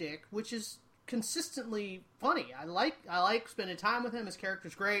his shtick, which is consistently funny. I like spending time with him. His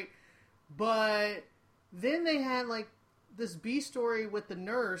character's great. But then they had like this B story with the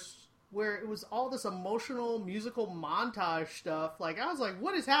nurse where it was all this emotional musical montage stuff. Like, I was like,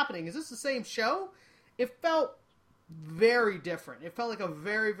 what is happening? Is this the same show? It felt very different. It felt like a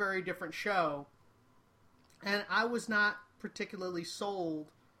very, very different show. And I was not particularly sold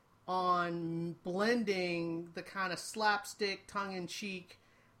on blending the kind of slapstick, tongue-in-cheek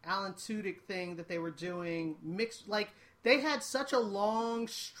Alan Tudyk thing that they were doing mixed. Like, they had such a long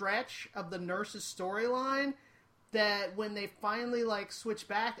stretch of the nurse's storyline that when they finally like switch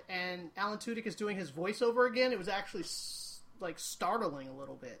back and Alan Tudyk is doing his voiceover again, it was actually like startling a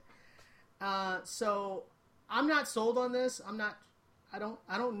little bit. So I'm not sold on this. I don't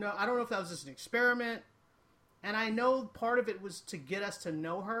know if that was just an experiment. And I know part of it was to get us to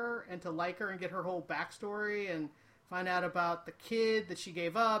know her and to like her and get her whole backstory and find out about the kid that she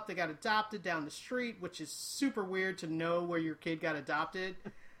gave up. They got adopted down the street, which is super weird to know where your kid got adopted.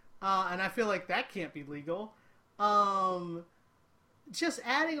 And I feel like that can't be legal. Just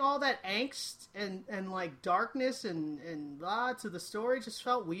adding all that angst and like darkness and blah to the story just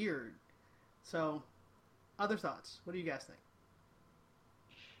felt weird. So, other thoughts? What do you guys think?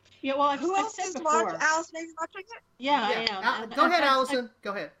 Yeah, well, Who else is watching? Allison, are you watching it? Yeah, I am. Go ahead, Allison. Go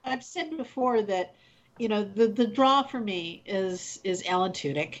ahead. I've said before that, you know, the draw for me is Alan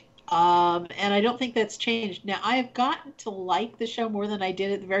Tudyk. And I don't think that's changed. Now, I have gotten to like the show more than I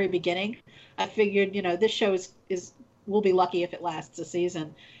did at the very beginning. I figured, you know, this show is we'll be lucky if it lasts a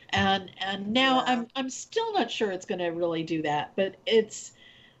season. And now I'm still not sure it's going to really do that, but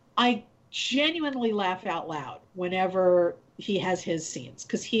I genuinely laugh out loud whenever he has his scenes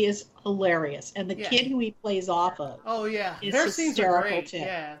because he is hilarious, and the kid who he plays off of, is their hysterical great. too.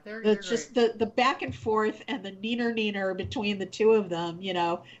 Yeah, they're just great. the back and forth and the neener between the two of them, you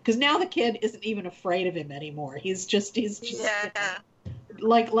know, because now the kid isn't even afraid of him anymore. He's just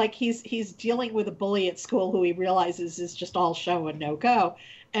like he's dealing with a bully at school who he realizes is just all show and no go,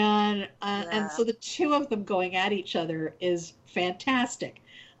 and so the two of them going at each other is fantastic.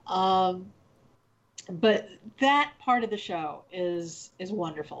 But that part of the show is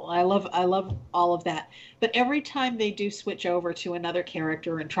wonderful. I love all of that. But every time they do switch over to another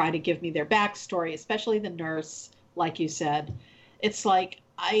character and try to give me their backstory, especially the nurse, like you said, it's like,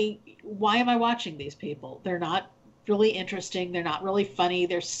 why am I watching these people? They're not really interesting. They're not really funny.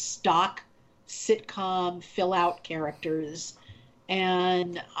 They're stock sitcom fill-out characters.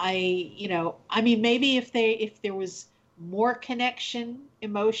 And maybe if there was more connection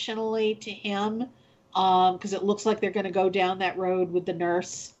emotionally to him, because it looks like they're going to go down that road with the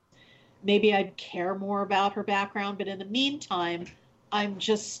nurse, maybe I'd care more about her background. But in the meantime, it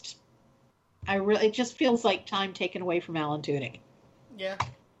just feels like time taken away from Alan Tudyk. Yeah.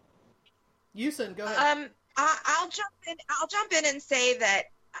 Yusin, go ahead. I'll jump in and say that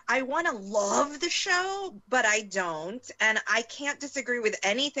I want to love the show, but I don't, and I can't disagree with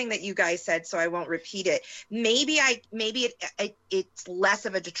anything that you guys said, so I won't repeat it. Maybe it's less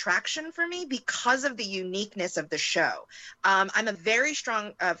of a detraction for me because of the uniqueness of the show. I'm a very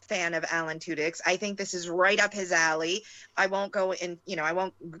strong fan of Alan Tudyk's. I think this is right up his alley. I won't go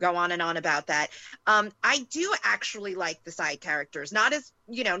on and on about that. I do actually like the side characters.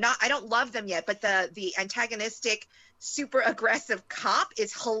 I don't love them yet, but the antagonistic, super aggressive cop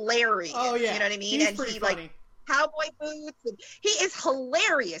is hilarious. Oh yeah, you know what I mean? He's and pretty he funny. like cowboy boots. And he is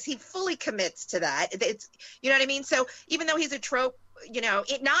hilarious. He fully commits to that. It's, you know what I mean? So even though he's a trope,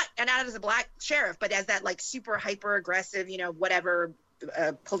 not as a black sheriff, but as that like super hyper aggressive, whatever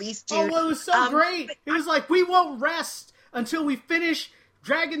police dude. Oh, well, it was so great. It was like, we won't rest until we finish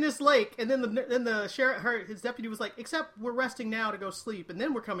dragging this lake. And then the sheriff, his deputy was like, except we're resting now to go sleep, and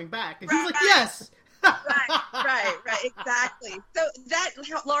then we're coming back. And he was like, yes. right, exactly. So that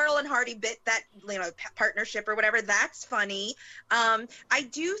Laurel and Hardy bit, that partnership or whatever, that's funny. I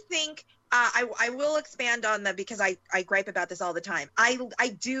do think I will expand on that because I gripe about this all the time. I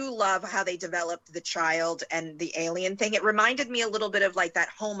do love how they developed the child and the alien thing. It reminded me a little bit of like that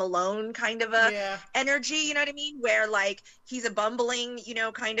Home Alone kind of a energy, you know what I mean? Where like he's a bumbling,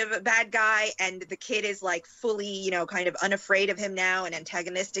 kind of a bad guy, and the kid is like fully, kind of unafraid of him now and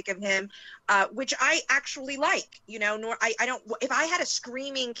antagonistic of him, which I actually like, I don't, if I had a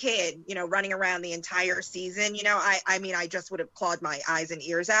screaming kid, running around the entire season, I just would have clawed my eyes and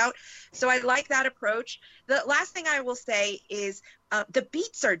ears out. So I like that approach. The last thing I will say is the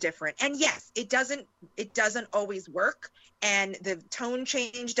beats are different, and yes, it doesn't always work, and the tone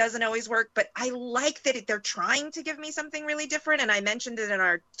change doesn't always work, but I like that they're trying to give me something really different. And I mentioned it in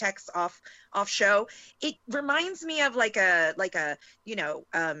our text off show. It reminds me of like a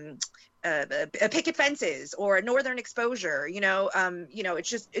picket fences or a Northern Exposure,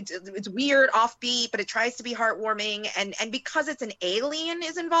 it's weird, offbeat, but it tries to be heartwarming, and because it's an alien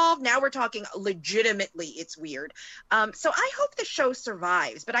is involved, now we're talking legitimately it's weird. So I hope the show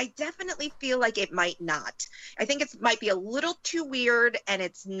survives, but I definitely feel like it might not. I think it might be a little too weird and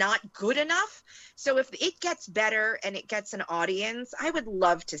it's not good enough. So if it gets better and it gets an audience, I would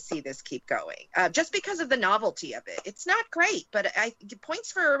love to see this keep going, just because of the novelty of it. It's not great, but it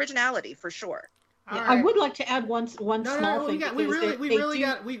points for originality for sure. Yeah, right. I would like to add one small thing.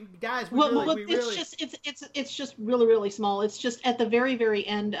 It's just really small. It's just at the very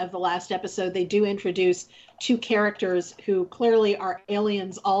end of the last episode, they do introduce two characters who clearly are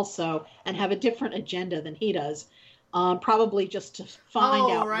aliens also and have a different agenda than he does. Probably just to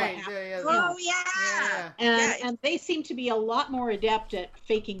find out what happened. And they seem to be a lot more adept at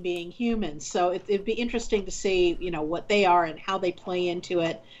faking being human. So it'd be interesting to see, what they are and how they play into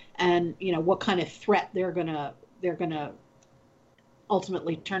it, and what kind of threat they're gonna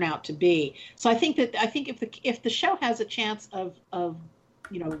ultimately turn out to be. So I think if the show has a chance of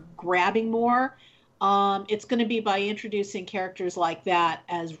grabbing more, it's going to be by introducing characters like that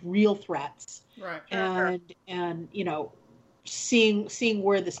as real threats. Right. And seeing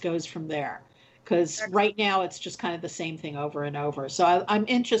where this goes from there, because right now it's just kind of the same thing over and over. So I'm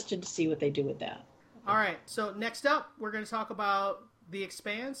interested to see what they do with that. All right. So next up, we're going to talk about The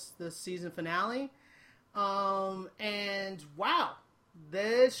Expanse, the season finale. And wow,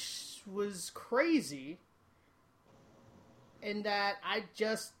 this was crazy in that I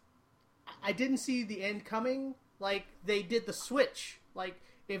didn't see the end coming. Like, they did the switch. Like,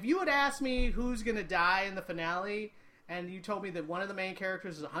 if you had asked me who's going to die in the finale, and you told me that one of the main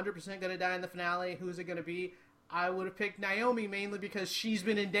characters is 100% going to die in the finale, who's it going to be? I would have picked Naomi, mainly because she's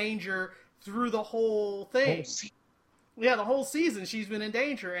been in danger through the whole thing. The whole season she's been in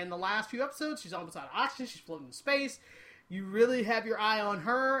danger. And the last few episodes, she's almost out of oxygen. She's floating in space. You really have your eye on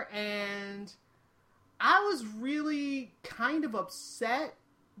her. And I was really kind of upset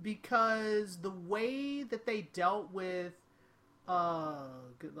because the way that they dealt with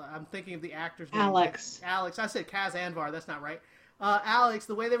I'm thinking of the actor's name. Alex. I said Kaz Anvar. That's not right. Alex,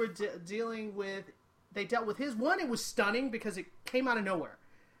 the way they were they dealt with his one, it was stunning because it came out of nowhere.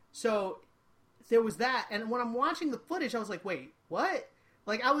 So there was that. And when I'm watching the footage, I was like, wait, what?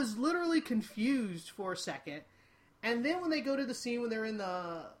 Like, I was literally confused for a second. And then when they go to the scene when they're in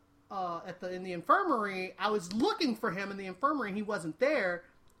in the infirmary, I was looking for him in the infirmary and he wasn't there.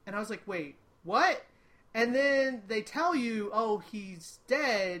 And I was like, wait, what? And then they tell you, oh, he's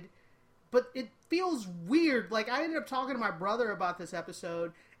dead. But it feels weird. Like, I ended up talking to my brother about this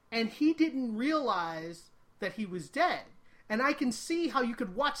episode, and he didn't realize that he was dead. And I can see how you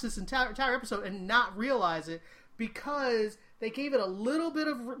could watch this entire episode and not realize it, because they gave it a little bit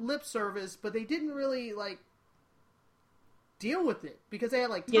of lip service, but they didn't really, deal with it. Because they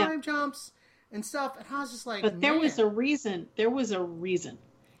had, time jumps and stuff, and I was just like, But there was a reason.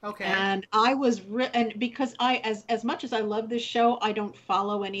 Okay. And I was, and because as much as I love this show, I don't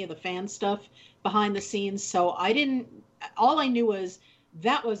follow any of the fan stuff behind the scenes. So all I knew was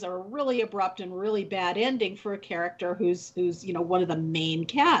that was a really abrupt and really bad ending for a character who's one of the main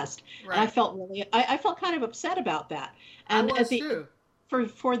cast. Right. And I felt kind of upset about that. And I was too.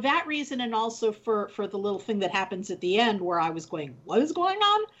 For that reason, and also for the little thing that happens at the end where I was going, what is going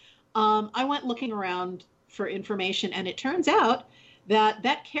on? I went looking around for information, and it turns out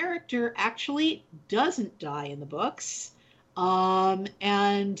that character actually doesn't die in the books.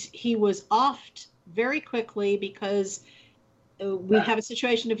 And he was offed very quickly because we have a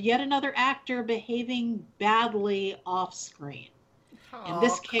situation of yet another actor behaving badly off screen. In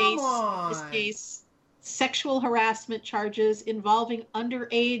this case, sexual harassment charges involving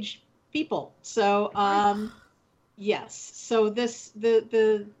underage people. So, yes. So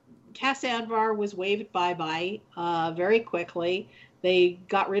the Cass Anvar was waved bye-bye very quickly. They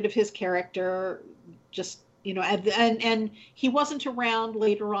got rid of his character, and he wasn't around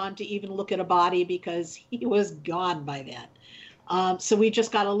later on to even look at a body because he was gone by then. So we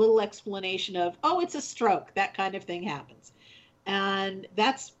just got a little explanation of, oh, it's a stroke. That kind of thing happens. And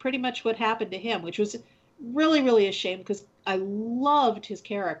that's pretty much what happened to him, which was really, really a shame because I loved his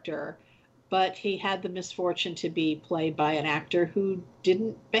character, but he had the misfortune to be played by an actor who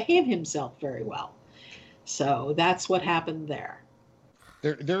didn't behave himself very well. So that's what happened there.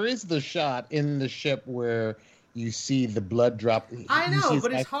 There is the shot in the ship where you see the blood drop. I know,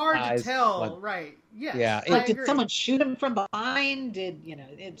 but it's hard to tell, blood. right? Yes, Yeah. Like, did someone shoot him from behind?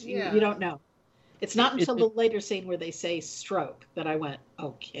 You don't know. It's not until the later scene where they say stroke that I went,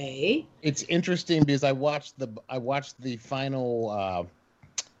 okay. It's interesting because I watched the final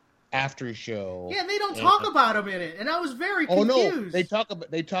after show. Yeah, they don't talk about him in it, and I was very confused. Oh no,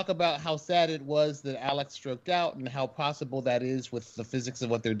 they talk about how sad it was that Alex stroked out and how possible that is with the physics of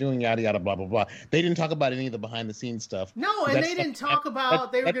what they're doing, yada yada blah blah blah. They didn't talk about any of the behind the scenes stuff. No, and they didn't talk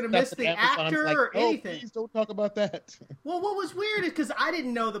about they were going to miss the actor or anything. Please don't talk about that. Well, what was weird is because I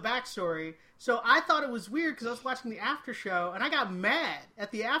didn't know the backstory, so I thought it was weird because I was watching the after show, and I got mad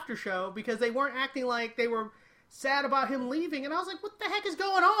at the after show because they weren't acting like they were sad about him leaving, and I was like, what the heck is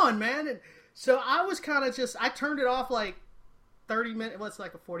going on, man? And so I was kind of I turned it off like 30 minutes, well, it's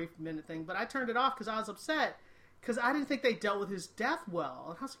like a 40-minute thing, but I turned it off because I was upset because I didn't think they dealt with his death well,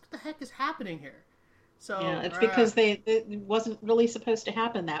 and I was like, what the heck is happening here? So yeah, it's because it wasn't really supposed to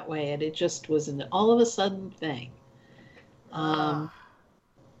happen that way, and it just was an all of a sudden thing.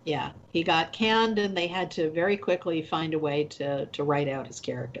 Yeah, he got canned, and they had to very quickly find a way to write out his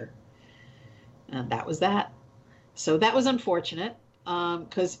character, and that was that. So that was unfortunate,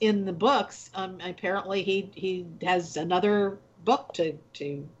 because in the books, apparently he has another book to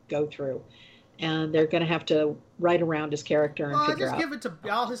go through, and they're going to have to write around his character and figure out. Give it to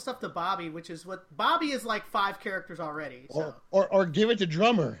all his stuff to Bobby, which is what Bobby is like 5 characters already. So. Or give it to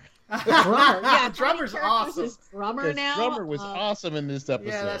Drummer. Drummer, yeah, Drummer's awesome. Drummer now. Drummer was awesome in this episode.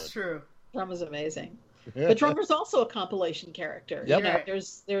 Yeah, that's true. Drummer's amazing. But Drummer's also a compilation character. Yep. You know,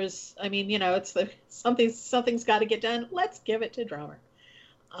 there's I mean, you know, it's something's got to get done. Let's give it to Drummer,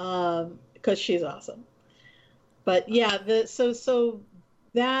 because she's awesome. But yeah, so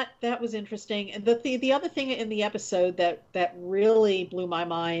that was interesting. And the other thing in the episode that really blew my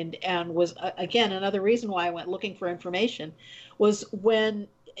mind and was again another reason why I went looking for information was when,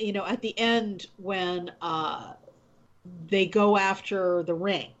 you know, at the end when they go after the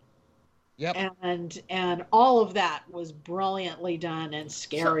ring. Yep. And all of that was brilliantly done and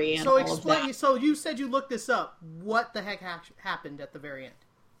scary. So and all explain. of that. So you said you looked this up. What the heck happened at the very end?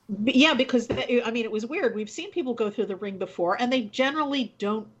 Yeah, because I mean, it was weird. We've seen people go through the ring before, and they generally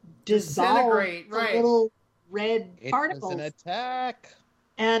don't dissolve the little red particles. It was an attack.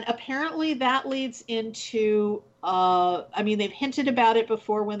 And apparently that leads into. I mean, they've hinted about it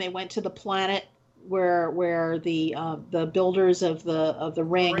before when they went to the planet where the builders of the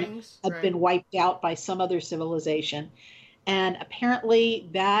ring had been wiped out by some other civilization, and apparently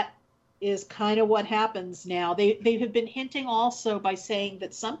that is kind of what happens now. They have been hinting also by saying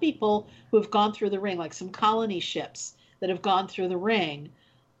that some people who have gone through the ring, like some colony ships that have gone through the ring,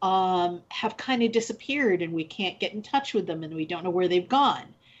 have kind of disappeared, and we can't get in touch with them, and we don't know where they've gone.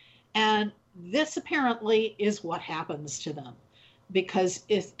 And this apparently is what happens to them, because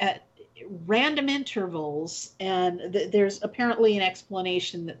it's at random intervals, and there's apparently an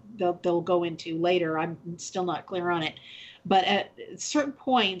explanation that they'll go into later. I'm still not clear on it, but at certain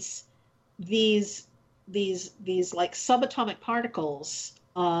points, these like subatomic particles,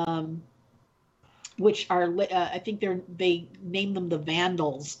 which are I think they name them the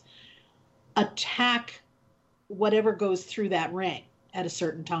Vandals, attack whatever goes through that ring at a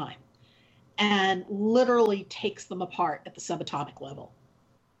certain time, and literally takes them apart at the subatomic level.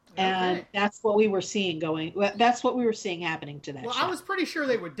 And that's what we were seeing that's what we were seeing happening to that ship. I was pretty sure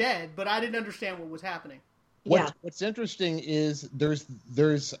they were dead, but I didn't understand what was happening. What's interesting is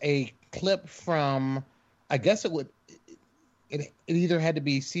there's a clip from, I guess it either had to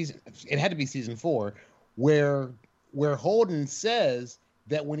be season 4 where Holden says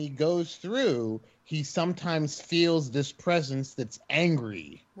that when he goes through, he sometimes feels this presence that's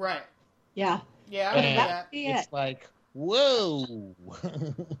angry. Right. Yeah. Yeah, I remember that. It's like, whoa.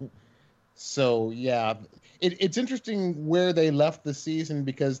 So yeah, it's interesting where they left the season,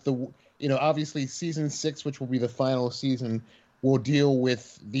 because obviously season 6, which will be the final season, will deal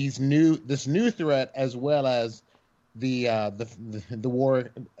with this new threat, as well as the war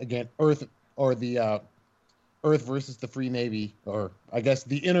against Earth, or the Earth versus the Free Navy, or I guess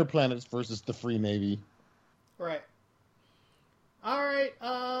the inner planets versus the Free Navy. Right. All right.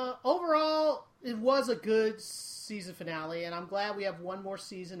 Overall, it was a good season finale, and I'm glad we have one more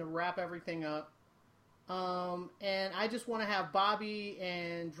season to wrap everything up. And I just want to have Bobby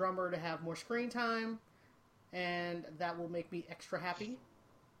and Drummer to have more screen time, and that will make me extra happy.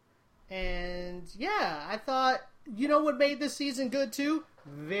 And yeah, I thought, you know what made this season good too?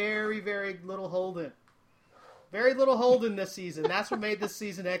 Very, very little Holden. Very little Holden this season. That's what made this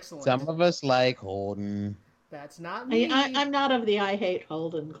season excellent. Some of us like Holden. That's not me. I'm not of the I hate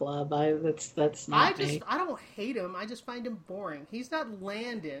Holden club. That's not me. I don't hate him. I just find him boring. He's not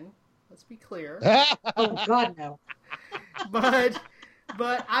Landon. Let's be clear. Oh God, no. But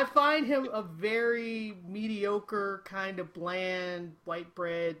I find him a very mediocre, kind of bland, white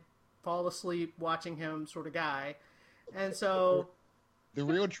bread, fall asleep watching him sort of guy. And so the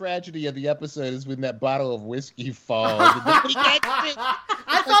real tragedy of the episode is when that bottle of whiskey falls.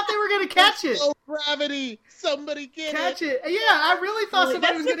 I thought they were going to catch it. Oh, gravity! Somebody catch it. Yeah, I really thought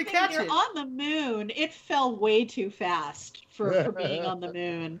somebody was going to catch it. On the moon, it fell way too fast for being on the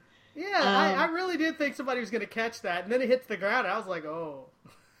moon. Yeah, I really did think somebody was going to catch that, and then it hits the ground. I was like, oh.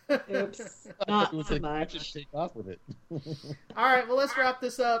 Oops, not so much. Just take off with it. All right, well, let's wrap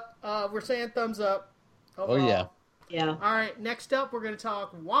this up. We're saying thumbs up. Overall. Oh, yeah. Yeah. All right, next up, we're going to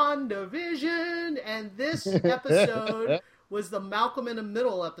talk WandaVision, and this episode was the Malcolm in the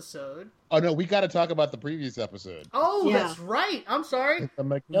Middle episode. Oh, no, we got to talk about the previous episode. Oh, yeah. That's right. I'm sorry.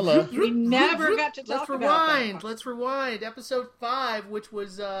 We never got to talk about that. Let's rewind. Episode 5, which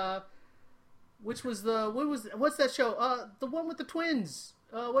was what's that show? The one with the twins.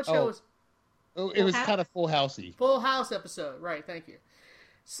 What show was? Oh, it was kind of Full Housey. Full House episode. Right, thank you.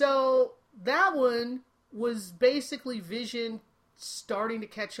 So, that one was basically Vision starting to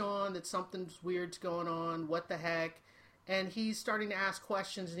catch on that something's weird's going on. What the heck? And he's starting to ask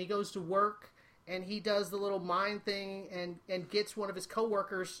questions, and he goes to work, and he does the little mind thing and gets one of his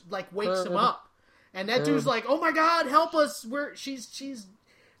coworkers, wakes him up. And that dude's like, oh my God, help us. She's doing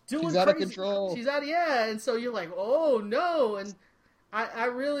She's crazy. Out of control. She's out, yeah. And so you're like, oh no. And I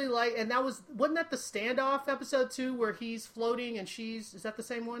really like, and wasn't that the standoff episode too, where he's floating and is that the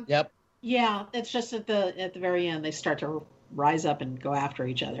same one? Yep. Yeah, it's just at the very end they start to rise up and go after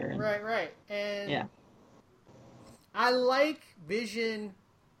each other. And, right. And yeah. I like Vision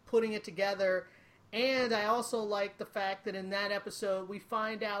putting it together, and I also like the fact that in that episode we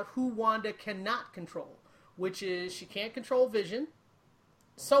find out who Wanda cannot control, which is she can't control Vision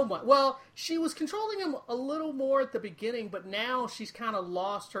so much. Well, she was controlling him a little more at the beginning, but now she's kind of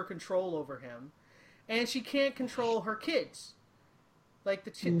lost her control over him, and she can't control her kids. Like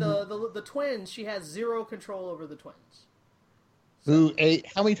the twins, she has zero control over the twins.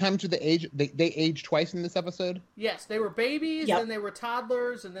 How many times did they age? They aged twice in this episode? Yes, they were babies, then they were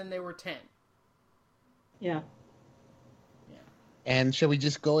toddlers, and then they were 10. Yeah. And shall we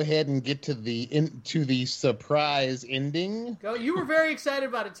just go ahead and get to the surprise ending? Go. You were very excited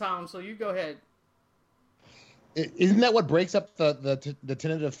about it, Tom, so you go ahead. Isn't that what breaks up the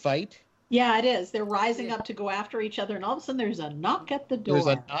tentative fight? Yeah, it is. They're rising up to go after each other, and all of a sudden there's a knock at the door. There's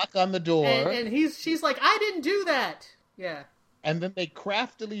a knock on the door. And she's like, I didn't do that. Yeah. And then they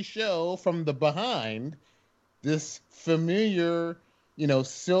craftily show from the behind this familiar,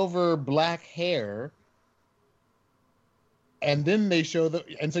 silver black hair. And then they show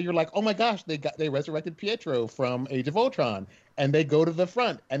and so you're like, oh my gosh, they resurrected Pietro from Age of Ultron. And they go to the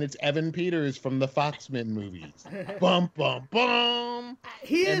front, and it's Evan Peters from the Foxmen movies. Bum, bum, bum.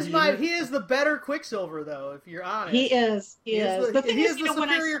 He is the better Quicksilver, though, if you're honest. He is. He is the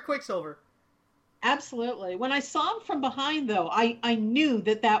superior Quicksilver. Absolutely. When I saw him from behind, though, I knew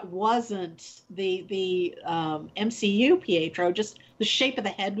that wasn't the MCU Pietro. Just the shape of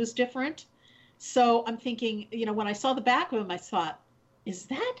the head was different. So I'm thinking, when I saw the back of him, I thought,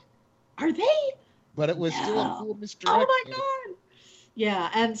 are they? But it was still a full misdirection. Oh my God!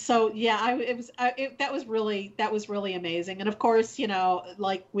 Yeah, and so that was really amazing. And of course,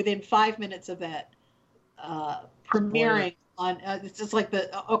 within 5 minutes of that premiering on, it's just like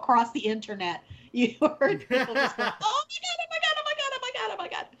across the internet, you heard people just go, "Oh my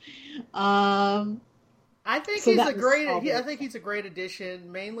God! I think he's a great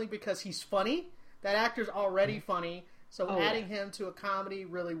addition, mainly because he's funny. That actor's already funny. So adding him to a comedy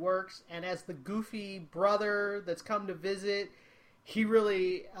really works. And as the goofy brother that's come to visit, he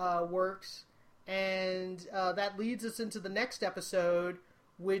really works. And that leads us into the next episode,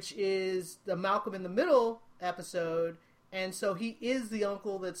 which is the Malcolm in the Middle episode. And so he is the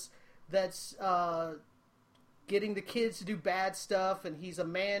uncle that's getting the kids to do bad stuff. And he's a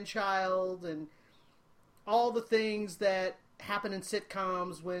man-child. And all the things that happen in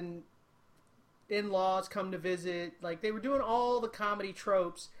sitcoms when in-laws come to visit. Like, they were doing all the comedy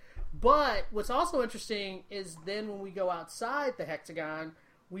tropes. But what's also interesting is then when we go outside the hexagon,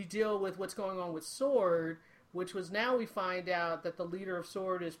 we deal with what's going on with SWORD, which was now we find out that the leader of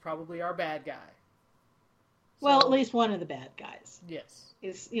SWORD is probably our bad guy. Well, at least one of the bad guys. Yes.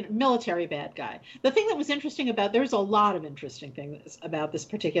 Is military bad guy. The thing that was interesting there's a lot of interesting things about this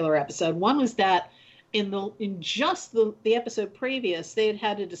particular episode. One was that in just the episode previous, they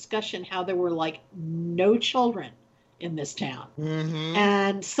had a discussion how there were like no children in this town. Mm-hmm.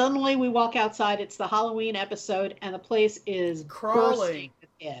 And suddenly we walk outside, it's the Halloween episode, and the place is bursting with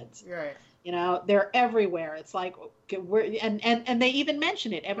kids. Right. You know, they're everywhere. It's like, and they even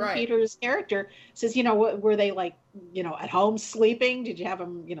mention it. Evan Peters' character says, you know, were they like, you know, at home sleeping? Did you have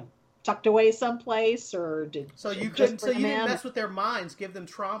them, you know, tucked away someplace, or did you didn't mess with their minds, give them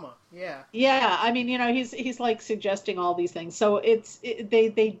trauma? Yeah. I mean, you know, he's like suggesting all these things. So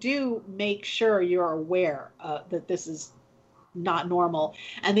they do make sure you're aware that this is not normal.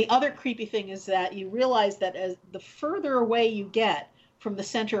 And the other creepy thing is that you realize that as the further away you get from the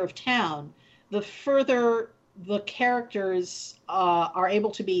center of town, the further the characters are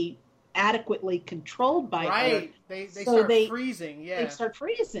able to be adequately controlled by her. They start freezing. They start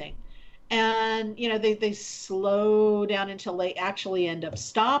freezing. And, you know, they slow down until they actually end up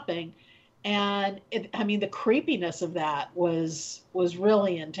stopping. And, the creepiness of that was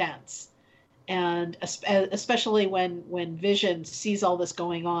really intense. And especially when Vision sees all this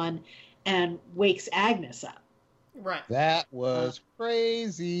going on and wakes Agnes up. Right. That was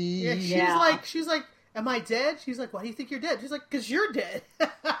crazy. Yeah, she's like, am I dead? She's like, why do you think you're dead? She's like, because you're dead.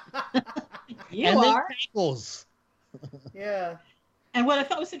 You are. Yeah. And what I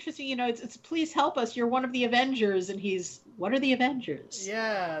thought was interesting, you know, it's please help us. You're one of the Avengers, and he's, what are the Avengers?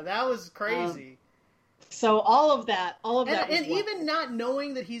 Yeah, that was crazy. So all of that, and even not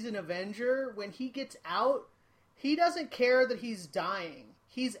knowing that he's an Avenger, when he gets out, he doesn't care that he's dying.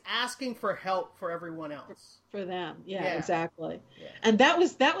 He's asking for help for everyone else. For them, yeah. Exactly. Yeah. And that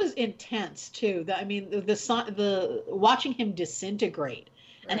was intense too. The watching him disintegrate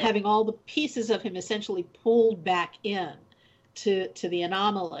and having all the pieces of him essentially pulled back in to the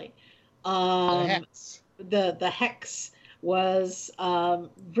anomaly. The hex was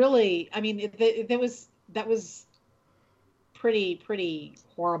really. I mean, that was pretty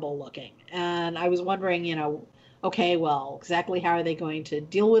horrible looking, and I was wondering, you know, okay, well, exactly how are they going to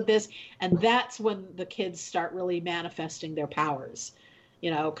deal with this? And that's when the kids start really manifesting their powers,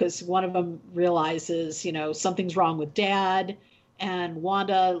 you know, because one of them realizes, you know, something's wrong with Dad, and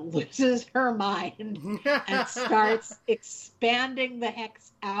Wanda loses her mind and starts expanding the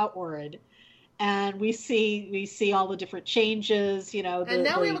hex outward. And we see all the different changes, you know. And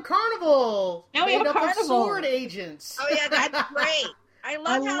now we have a carnival. Now we have a carnival. Sword agents. Oh yeah, that's great. I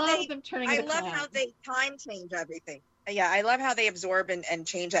love how they time change everything. Yeah, I love how they absorb and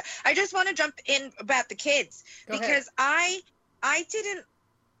change that. I just want to jump in about the kids because I didn't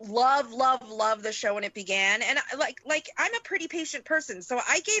love the show when it began, and like I'm a pretty patient person, so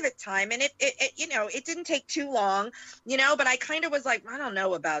I gave it time, and it you know, it didn't take too long, you know, but I kind of was like, I don't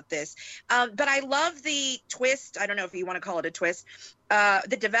know about this, but I love the twist. I don't know if you want to call it a twist.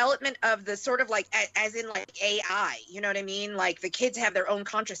 The development of the sort of like, as in like AI, you know what I mean? Like the kids have their own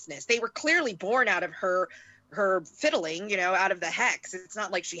consciousness. They were clearly born out of her fiddling, you know, out of the hex. It's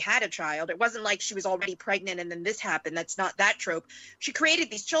not like she had a child. It wasn't like she was already pregnant and then this happened. That's not that trope. She created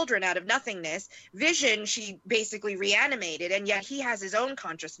these children out of nothingness. Vision, she basically reanimated, and yet he has his own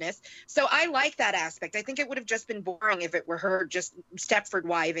consciousness. So I like that aspect. I think it would have just been boring if it were her just Stepford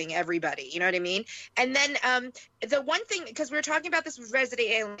wiving everybody. You know what I mean? And then the one thing, because we were talking about this with Resident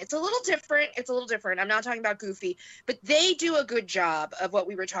Alien, it's a little different. I'm not talking about Goofy, but they do a good job of what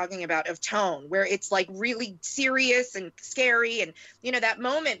we were talking about, of tone, where it's like really serious and scary. And, you know, that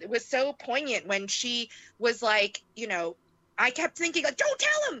moment was so poignant when she was like, you know, I kept thinking like, don't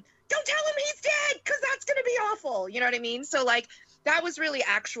tell him he's dead, because that's going to be awful. You know what I mean? So like, that was really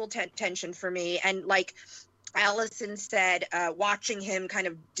actual tension for me. And like Allison said, watching him kind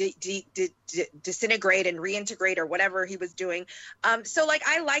of disintegrate and reintegrate or whatever he was doing. So like,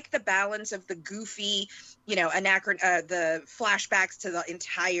 I like the balance of the goofy, you know, the flashbacks to the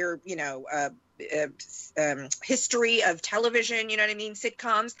entire, you know, history of television, you know what I mean,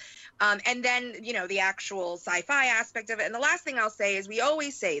 sitcoms, and then, you know, the actual sci-fi aspect of it. And the last thing I'll say is, we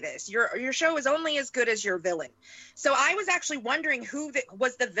always say this, your show is only as good as your villain. So I was actually wondering who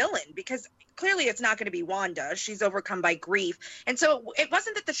was the villain, because clearly it's not going to be Wanda. She's overcome by grief. And so it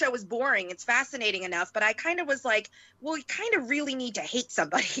wasn't that the show was boring. It's fascinating enough, but I kind of was like, well, you kind of really need to hate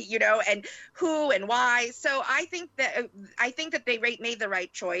somebody, you know, and who and why. So I think that they made the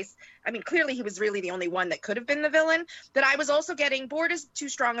right choice. I mean, clearly he was really the only one that could have been the villain. But I was also getting, bored is too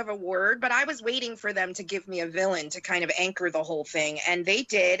strong of a word, but I was waiting for them to give me a villain to kind of anchor the whole thing. And they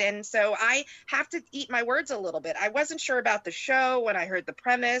did. And so I have to eat my words a little bit. I wasn't sure about the show when I heard the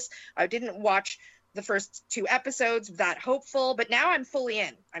premise. I didn't watch the first 2 episodes that hopeful, but now I'm fully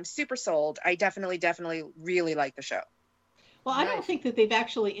in. I'm super sold. I definitely really like the show. Well, I don't think that they've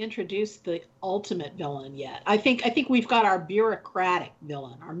actually introduced the ultimate villain yet. I think we've got our bureaucratic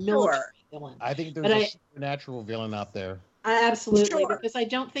villain, our military villain. I think there's a supernatural villain out there. Absolutely, because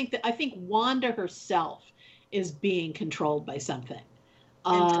I think Wanda herself is being controlled by something.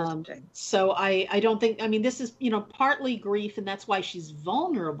 So I don't think, I mean, this is, partly grief, and that's why she's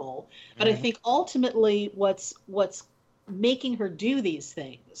vulnerable. But I think ultimately what's making her do these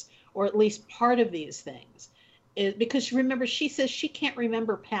things, or at least part of these things, is because remember, she says she can't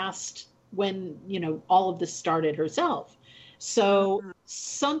remember past when, all of this started herself. So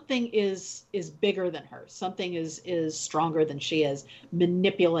something is bigger than her. Something is stronger than she is,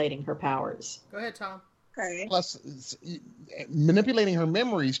 manipulating her powers. Go ahead, Tom. Okay. Plus, manipulating her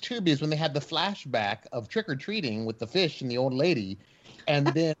memories too, because when they had the flashback of trick-or-treating with the fish and the old lady, and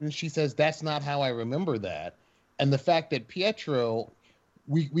then she says, that's not how I remember that. And the fact that Pietro,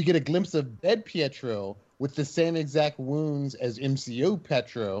 we get a glimpse of dead Pietro with the same exact wounds as MCO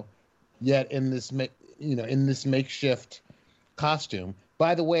Pietro, yet in this makeshift costume.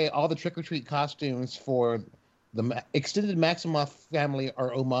 By the way, all the trick-or-treat costumes for the extended Maximoff family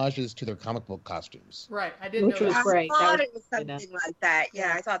are homages to their comic book costumes. Right, I didn't know that. I thought it was something like that.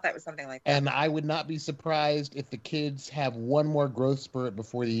 Yeah, I thought that was something like that. And I would not be surprised if the kids have one more growth spurt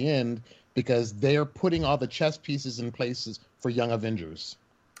before the end, because they're putting all the chess pieces in places for Young Avengers.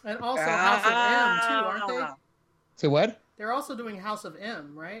 And also House of M, too, aren't they? Say what? They're also doing House of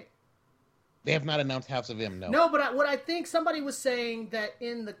M, right? They have not announced House of M, no. No, but what I think somebody was saying that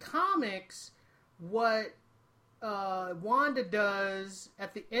in the comics, what Wanda does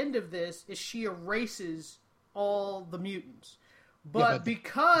at the end of this is she erases all the mutants. But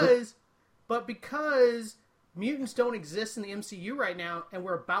because mutants don't exist in the MCU right now, and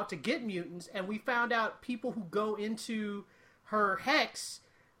we're about to get mutants, and we found out people who go into her hex,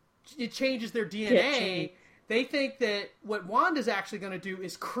 it changes their DNA. They think that what Wanda's actually going to do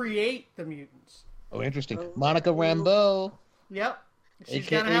is create the mutants. Oh, interesting. Monica Rambeau. Yep. She's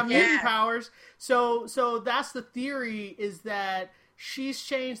going to have mutant powers. So that's the theory, is that she's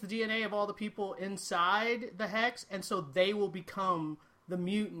changed the DNA of all the people inside the hex, and so they will become the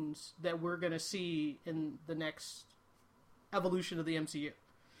mutants that we're going to see in the next evolution of the MCU.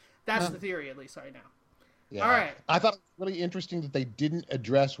 That's the theory, at least right now. Yeah. All right. I thought it was really interesting that they didn't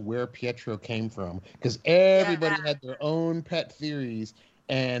address where Pietro came from, because everybody had their own pet theories,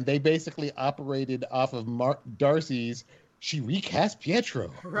 and they basically operated off of Darcy's, she recast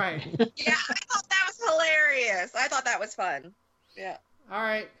Pietro. Right. Yeah, I thought that was hilarious. I thought that was fun. Yeah. All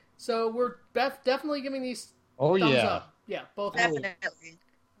right. So we're definitely giving these thumbs up. Yeah, both. Definitely.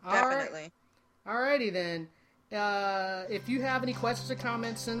 Definitely. All righty then. If you have any questions or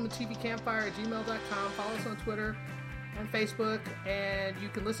comments, send them to tvcampfire@gmail.com. Follow us on Twitter and Facebook. And you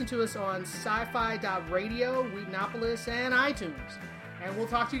can listen to us on sci-fi.radio, Wheatonopolis, and iTunes. And we'll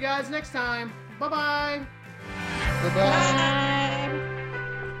talk to you guys next time. Bye-bye. Bye-bye.